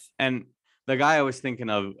linebacker depth. And the guy I was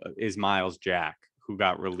thinking of is Miles Jack, who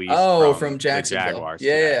got released from Jacksonville. The Jaguars.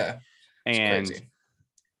 Yeah. And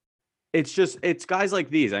it's guys like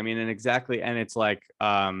these. I mean, and it's like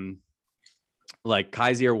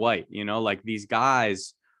Kaiser White, these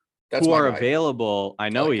guys who are available. I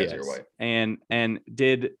know he is. White. And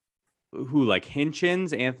did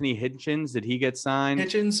Hitchens, Anthony Hitchens, did he get signed?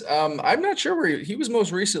 Hitchens, I'm not sure where he was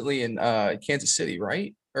most recently in Kansas City,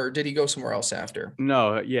 right? Or did he go somewhere else after?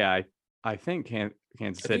 No, yeah, I think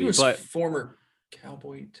Kansas City. He was former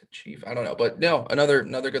Cowboy to Chief. I don't know, but no, another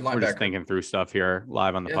good linebacker. We're just thinking through stuff here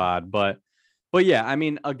live on the pod, but yeah, I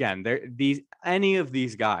mean, again, any of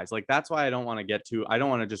these guys, that's why I don't want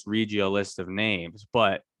to just read you a list of names,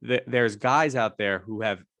 but there's guys out there who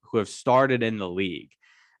have started in the league,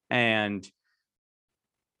 and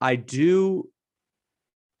I don't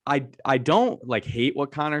hate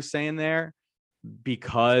what Connor's saying there,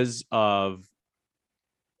 because of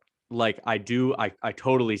I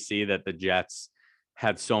totally see that the Jets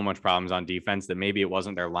had so much problems on defense that maybe it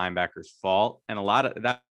wasn't their linebackers' fault. And a lot of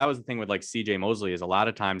that was the thing with CJ Mosley, is a lot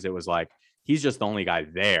of times it was he's just the only guy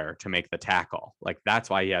there to make the tackle. That's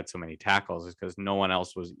why he had so many tackles, is because no one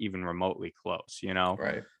else was even remotely close,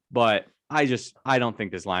 Right. But I don't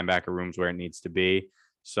think this linebacker room's where it needs to be.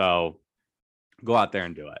 So go out there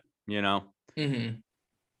and do it, Mm-hmm.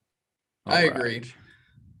 I agree.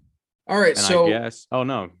 All right. And so I guess, oh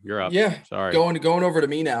no, you're up. Yeah. Sorry. Going over to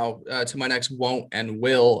me now, to my next won't and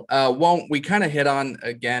will. Won't, we kind of hit on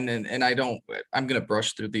again, and I'm going to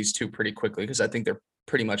brush through these two pretty quickly because I think they're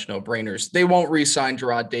pretty much no brainers. They won't re-sign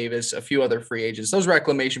Gerard Davis, a few other free agents, those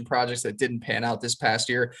reclamation projects that didn't pan out this past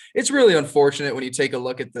year. It's really unfortunate when you take a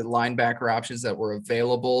look at the linebacker options that were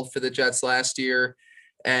available for the Jets last year.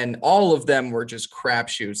 And all of them were just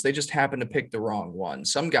crapshoots. They just happened to pick the wrong one.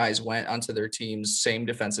 Some guys went onto their team's same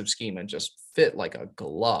defensive scheme and just fit like a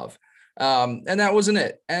glove. And that wasn't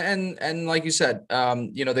it. And like you said,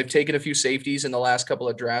 they've taken a few safeties in the last couple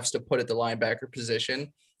of drafts to put at the linebacker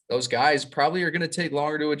position. Those guys probably are going to take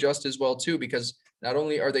longer to adjust as well too, because not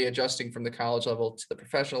only are they adjusting from the college level to the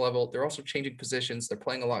professional level, they're also changing positions. They're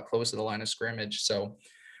playing a lot closer to the line of scrimmage. So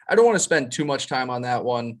I don't want to spend too much time on that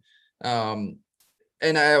one.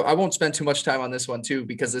 And I won't spend too much time on this one too,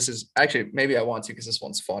 because this is actually, maybe I want to, because this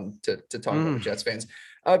one's fun to talk about with Jets fans.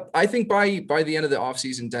 I think by the end of the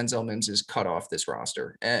offseason, Denzel Mims is cut off this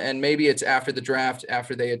roster. And maybe it's after the draft,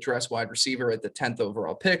 after they address wide receiver at the 10th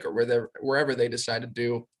overall pick, or wherever they decide to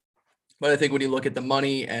do. But I think when you look at the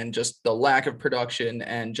money and just the lack of production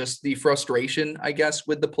and just the frustration, I guess,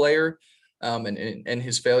 with the player and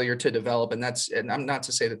his failure to develop, and I'm not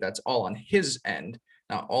to say that that's all on his end,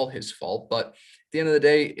 not all his fault, but at the end of the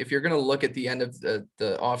day, if you're going to look at the end of the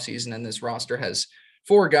offseason and this roster has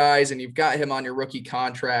 4 guys and you've got him on your rookie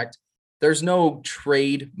contract, there's no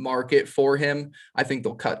trade market for him. I think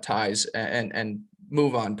they'll cut ties and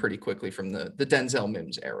move on pretty quickly from the Denzel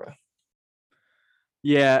Mims era.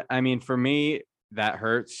 Yeah, I mean, for me, that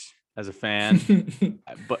hurts as a fan,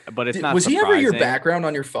 but it's not. Was surprising. He ever your background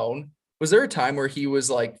on your phone? Was there a time where he was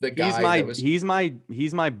like the guy? He's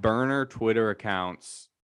my burner Twitter account's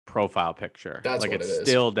profile picture. That's like what it's it is.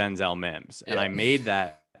 Still Denzel Mims, yeah. And I made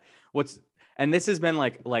that. And this has been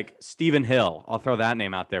like Stephen Hill. I'll throw that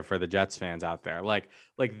name out there for the Jets fans out there. Like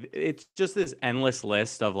it's just this endless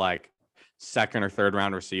list of second or third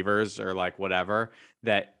round receivers or whatever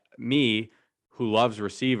that me, who loves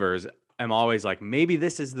receivers, am always like, maybe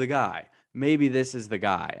this is the guy. Maybe this is the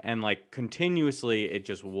guy. And like continuously, it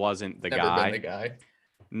just wasn't the Never been guy. the guy.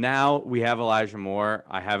 Now we have Elijah Moore.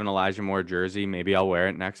 I have an Elijah Moore jersey. Maybe I'll wear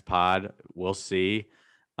it next pod. We'll see.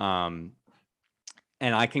 And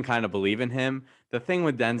I can kind of believe in him. The thing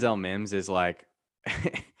with Denzel Mims is like,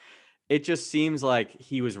 it just seems like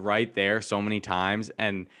he was right there so many times.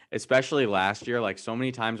 And especially last year, like so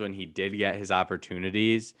many times when he did get his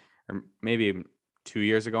opportunities, or maybe 2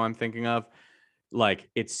 years ago, I'm thinking of, like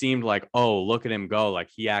it seemed like, oh, look at him go. Like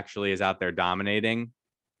he actually is out there dominating.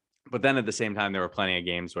 But then at the same time, there were plenty of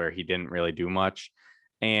games where he didn't really do much.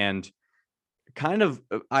 And kind of,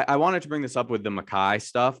 I wanted to bring this up with the Makai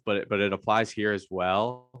stuff, but it applies here as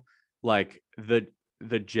well. Like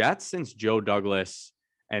the Jets, since Joe Douglas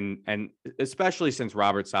and especially since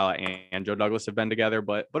Robert Saleh and Joe Douglas have been together,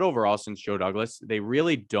 but overall since Joe Douglas, they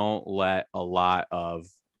really don't let a lot of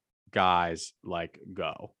guys like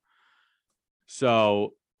go.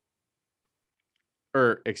 So,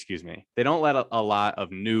 or excuse me, they don't let a lot of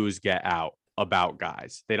news get out about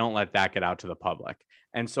guys. They don't let that get out to the public.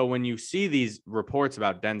 And so when you see these reports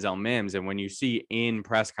about Denzel Mims, and when you see in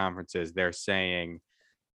press conferences, they're saying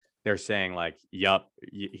like, yup,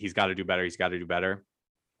 he's got to do better. He's got to do better.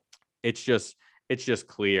 It's just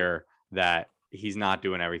clear that he's not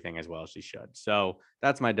doing everything as well as he should. So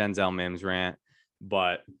that's my Denzel Mims rant.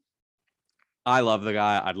 But I love the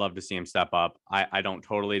guy. I'd love to see him step up. I don't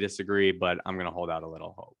totally disagree, but I'm going to hold out a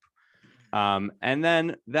little hope. And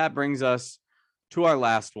then that brings us to our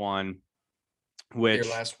last one, which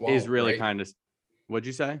is really kind of, what'd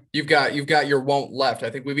you say? You've got your won't left. I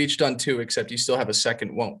think we've each done two, except you still have a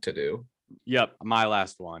second won't to do. Yep. My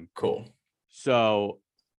last one. Cool. So,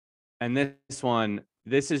 and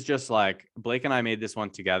this is just like Blake and I made this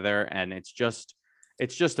one together, and it's just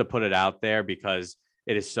to put it out there because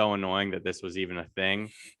it is so annoying that this was even a thing,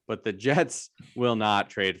 but the Jets will not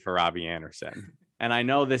trade for Robbie Anderson. And I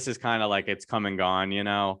know this is kind of like it's come and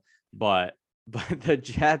gone, but the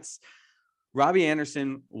Jets, Robbie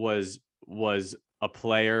Anderson was a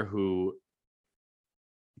player who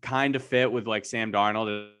kind of fit with like Sam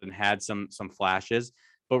Darnold and had some flashes,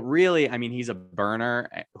 but really, I mean, he's a burner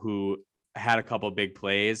who had a couple of big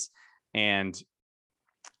plays, and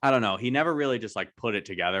I don't know, he never really just like put it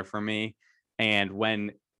together for me. And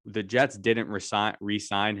when the Jets didn't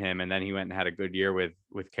re-sign him, and then he went and had a good year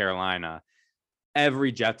with Carolina,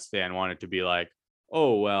 every Jets fan wanted to be like,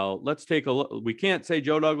 oh, well, let's take a look. We can't say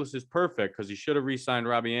Joe Douglas is perfect because he should have re-signed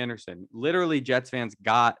Robbie Anderson. Literally, Jets fans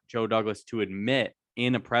got Joe Douglas to admit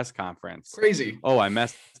in a press conference, crazy, oh, I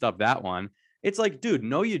messed up that one. It's like, dude,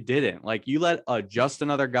 no, you didn't. Like, you let just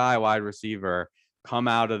another guy, wide receiver, come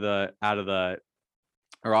out of the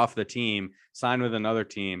or off the team, sign with another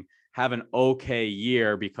team, have an okay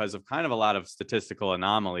year because of kind of a lot of statistical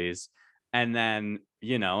anomalies. And then,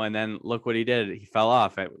 and then look what he did. He fell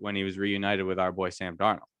off when he was reunited with our boy, Sam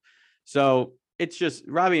Darnold. So it's just,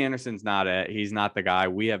 Robbie Anderson's not it. He's not the guy.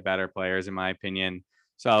 We have better players, in my opinion.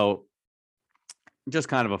 So just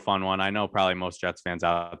kind of a fun one. I know probably most Jets fans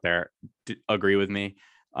out there agree with me.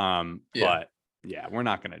 But yeah, we're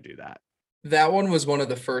not going to do that. That one was one of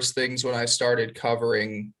the first things when I started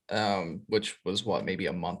covering, which was maybe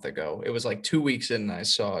a month ago. It was like 2 weeks in and I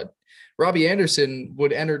saw it. Robbie Anderson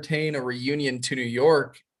would entertain a reunion to New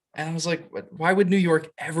York. And I was like, why would New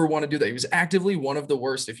York ever want to do that? He was actively one of the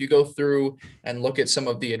worst. If you go through and look at some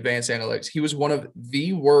of the advanced analytics, he was one of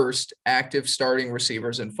the worst active starting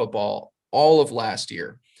receivers in football all of last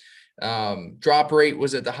year. Drop rate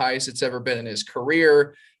was at the highest it's ever been in his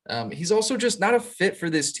career. He's also just not a fit for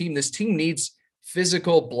this team. This team needs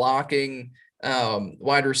physical blocking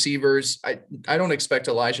wide receivers. I don't expect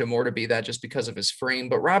Elijah Moore to be that just because of his frame,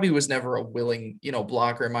 but Robbie was never a willing,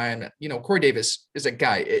 blocker in my, Corey Davis is a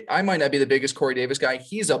guy. I might not be the biggest Corey Davis guy.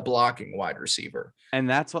 He's a blocking wide receiver. And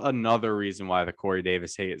that's another reason why the Corey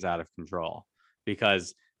Davis hate is out of control,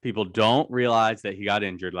 because people don't realize that he got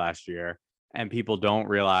injured last year. And people don't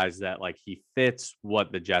realize that like he fits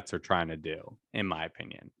what the Jets are trying to do, in my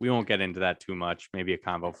opinion. We won't get into that too much, maybe a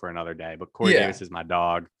convo for another day, but Corey Davis is my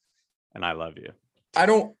dog and I love you. I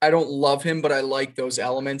don't love him, but I like those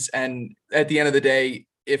elements. And at the end of the day,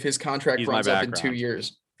 if his contract runs up in 2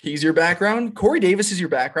 years, he's your background. Corey Davis is your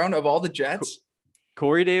background of all the Jets.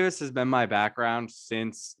 Corey Davis has been my background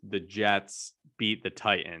since the Jets beat the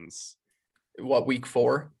Titans. What, week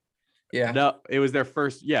 4? Yeah. No, it was their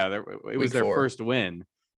first. Yeah, it was their first win.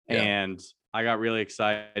 Yeah. And I got really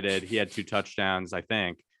excited. He had 2 touchdowns, I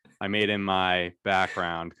think. I made him my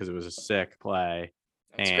background because it was a sick play.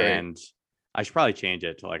 That's and great. I should probably change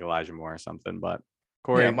it to like Elijah Moore or something. But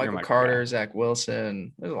Corey, Yeah, you're Michael my Carter, guy. Zach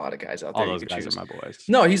Wilson. There's a lot of guys out All there you those could guys are choose. my boys.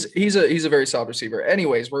 No, he's a very solid receiver.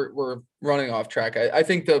 Anyways, we're running off track. I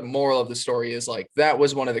think the moral of the story is like that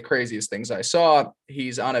was one of the craziest things I saw.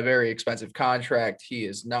 He's on a very expensive contract. He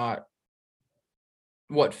is not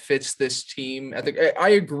what fits this team. I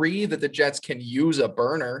agree that the Jets can use a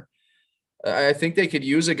burner. I think they could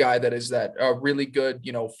use a guy that is that a really good,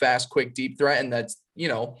 fast, quick, deep threat, and that's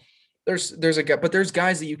there's a guy, but there's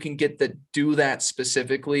guys that you can get that do that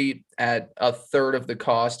specifically at a third of the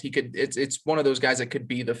cost. It's one of those guys that could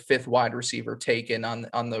be the fifth wide receiver taken on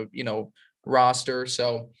the roster.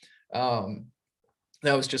 So that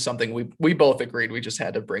was just something we both agreed we just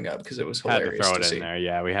had to bring up because it was Had to hilarious throw to it see. in there.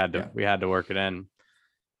 Yeah, we had to work it in.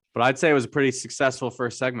 But I'd say it was a pretty successful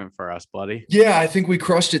first segment for us, buddy. Yeah, I think we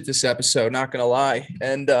crushed it this episode, not gonna lie.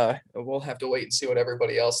 And we'll have to wait and see what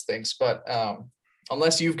everybody else thinks. But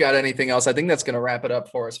unless you've got anything else, I think that's gonna wrap it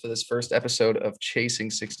up for us for this first episode of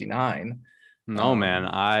Chasing 69. No, man.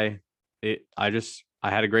 I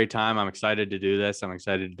had a great time. I'm excited to do this. I'm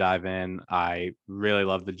excited to dive in. I really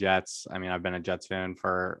love the Jets. I mean, I've been a Jets fan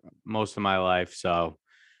for most of my life. So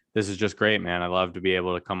this is just great, man. I love to be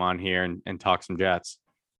able to come on here and talk some Jets.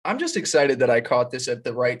 I'm just excited that I caught this at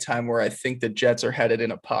the right time where I think the Jets are headed in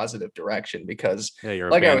a positive direction because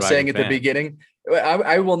like I was saying at the beginning,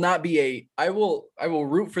 I will not be I will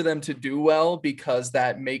root for them to do well because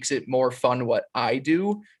that makes it more fun what I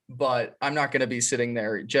do, but I'm not going to be sitting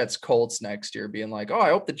there Jets Colts next year being like, "Oh, I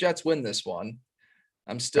hope the Jets win this one."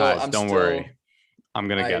 Don't worry. I'm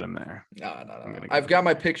going to get them there. No. I've got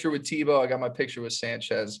my picture with Tebow. I got my picture with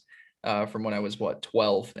Sanchez. From when I was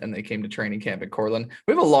 12 and they came to training camp in Cortland.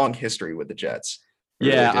 We have a long history with the Jets.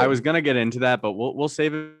 Yeah, I was gonna get into that, but we'll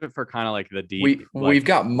save it for kind of like the deep. We've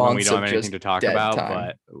got months when we don't of have anything to talk about, time.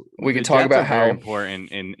 But we can talk about how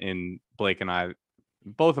important in Blake and I,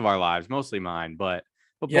 both of our lives, mostly mine, but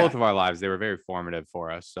both of our lives, they were very formative for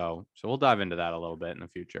us. So we'll dive into that a little bit in the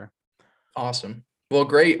future. Awesome. Well,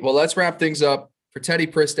 great. Well, let's wrap things up. For Teddy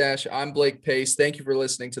Pristash, I'm Blake Pace. Thank you for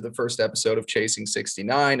listening to the first episode of Chasing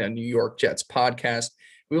 69, a New York Jets podcast.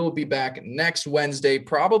 We will be back next Wednesday,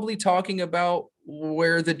 probably talking about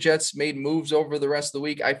where the Jets made moves over the rest of the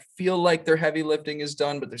week. I feel like their heavy lifting is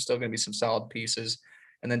done, but there's still going to be some solid pieces.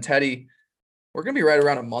 And then Teddy, we're going to be right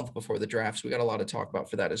around a month before the draft. So we got a lot to talk about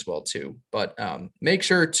for that as well, too. But make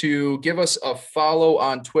sure to give us a follow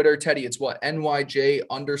on Twitter. Teddy, it's what?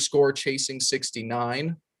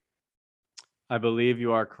 NYJ_chasing69. I believe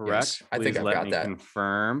you are correct. Yes, I think I've got that.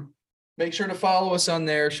 Confirm. Make sure to follow us on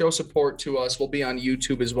there. Show support to us. We'll be on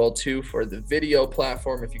YouTube as well, too, for the video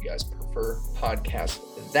platform if you guys prefer podcasts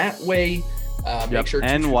that way. Make sure to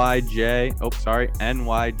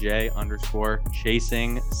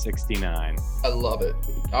NYJ_chasing69. I love it.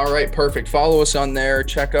 All right, perfect. Follow us on there.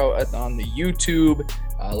 Check out on the YouTube.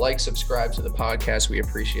 Subscribe to the podcast. We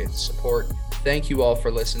appreciate the support. Thank you all for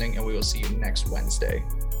listening, and we will see you next Wednesday.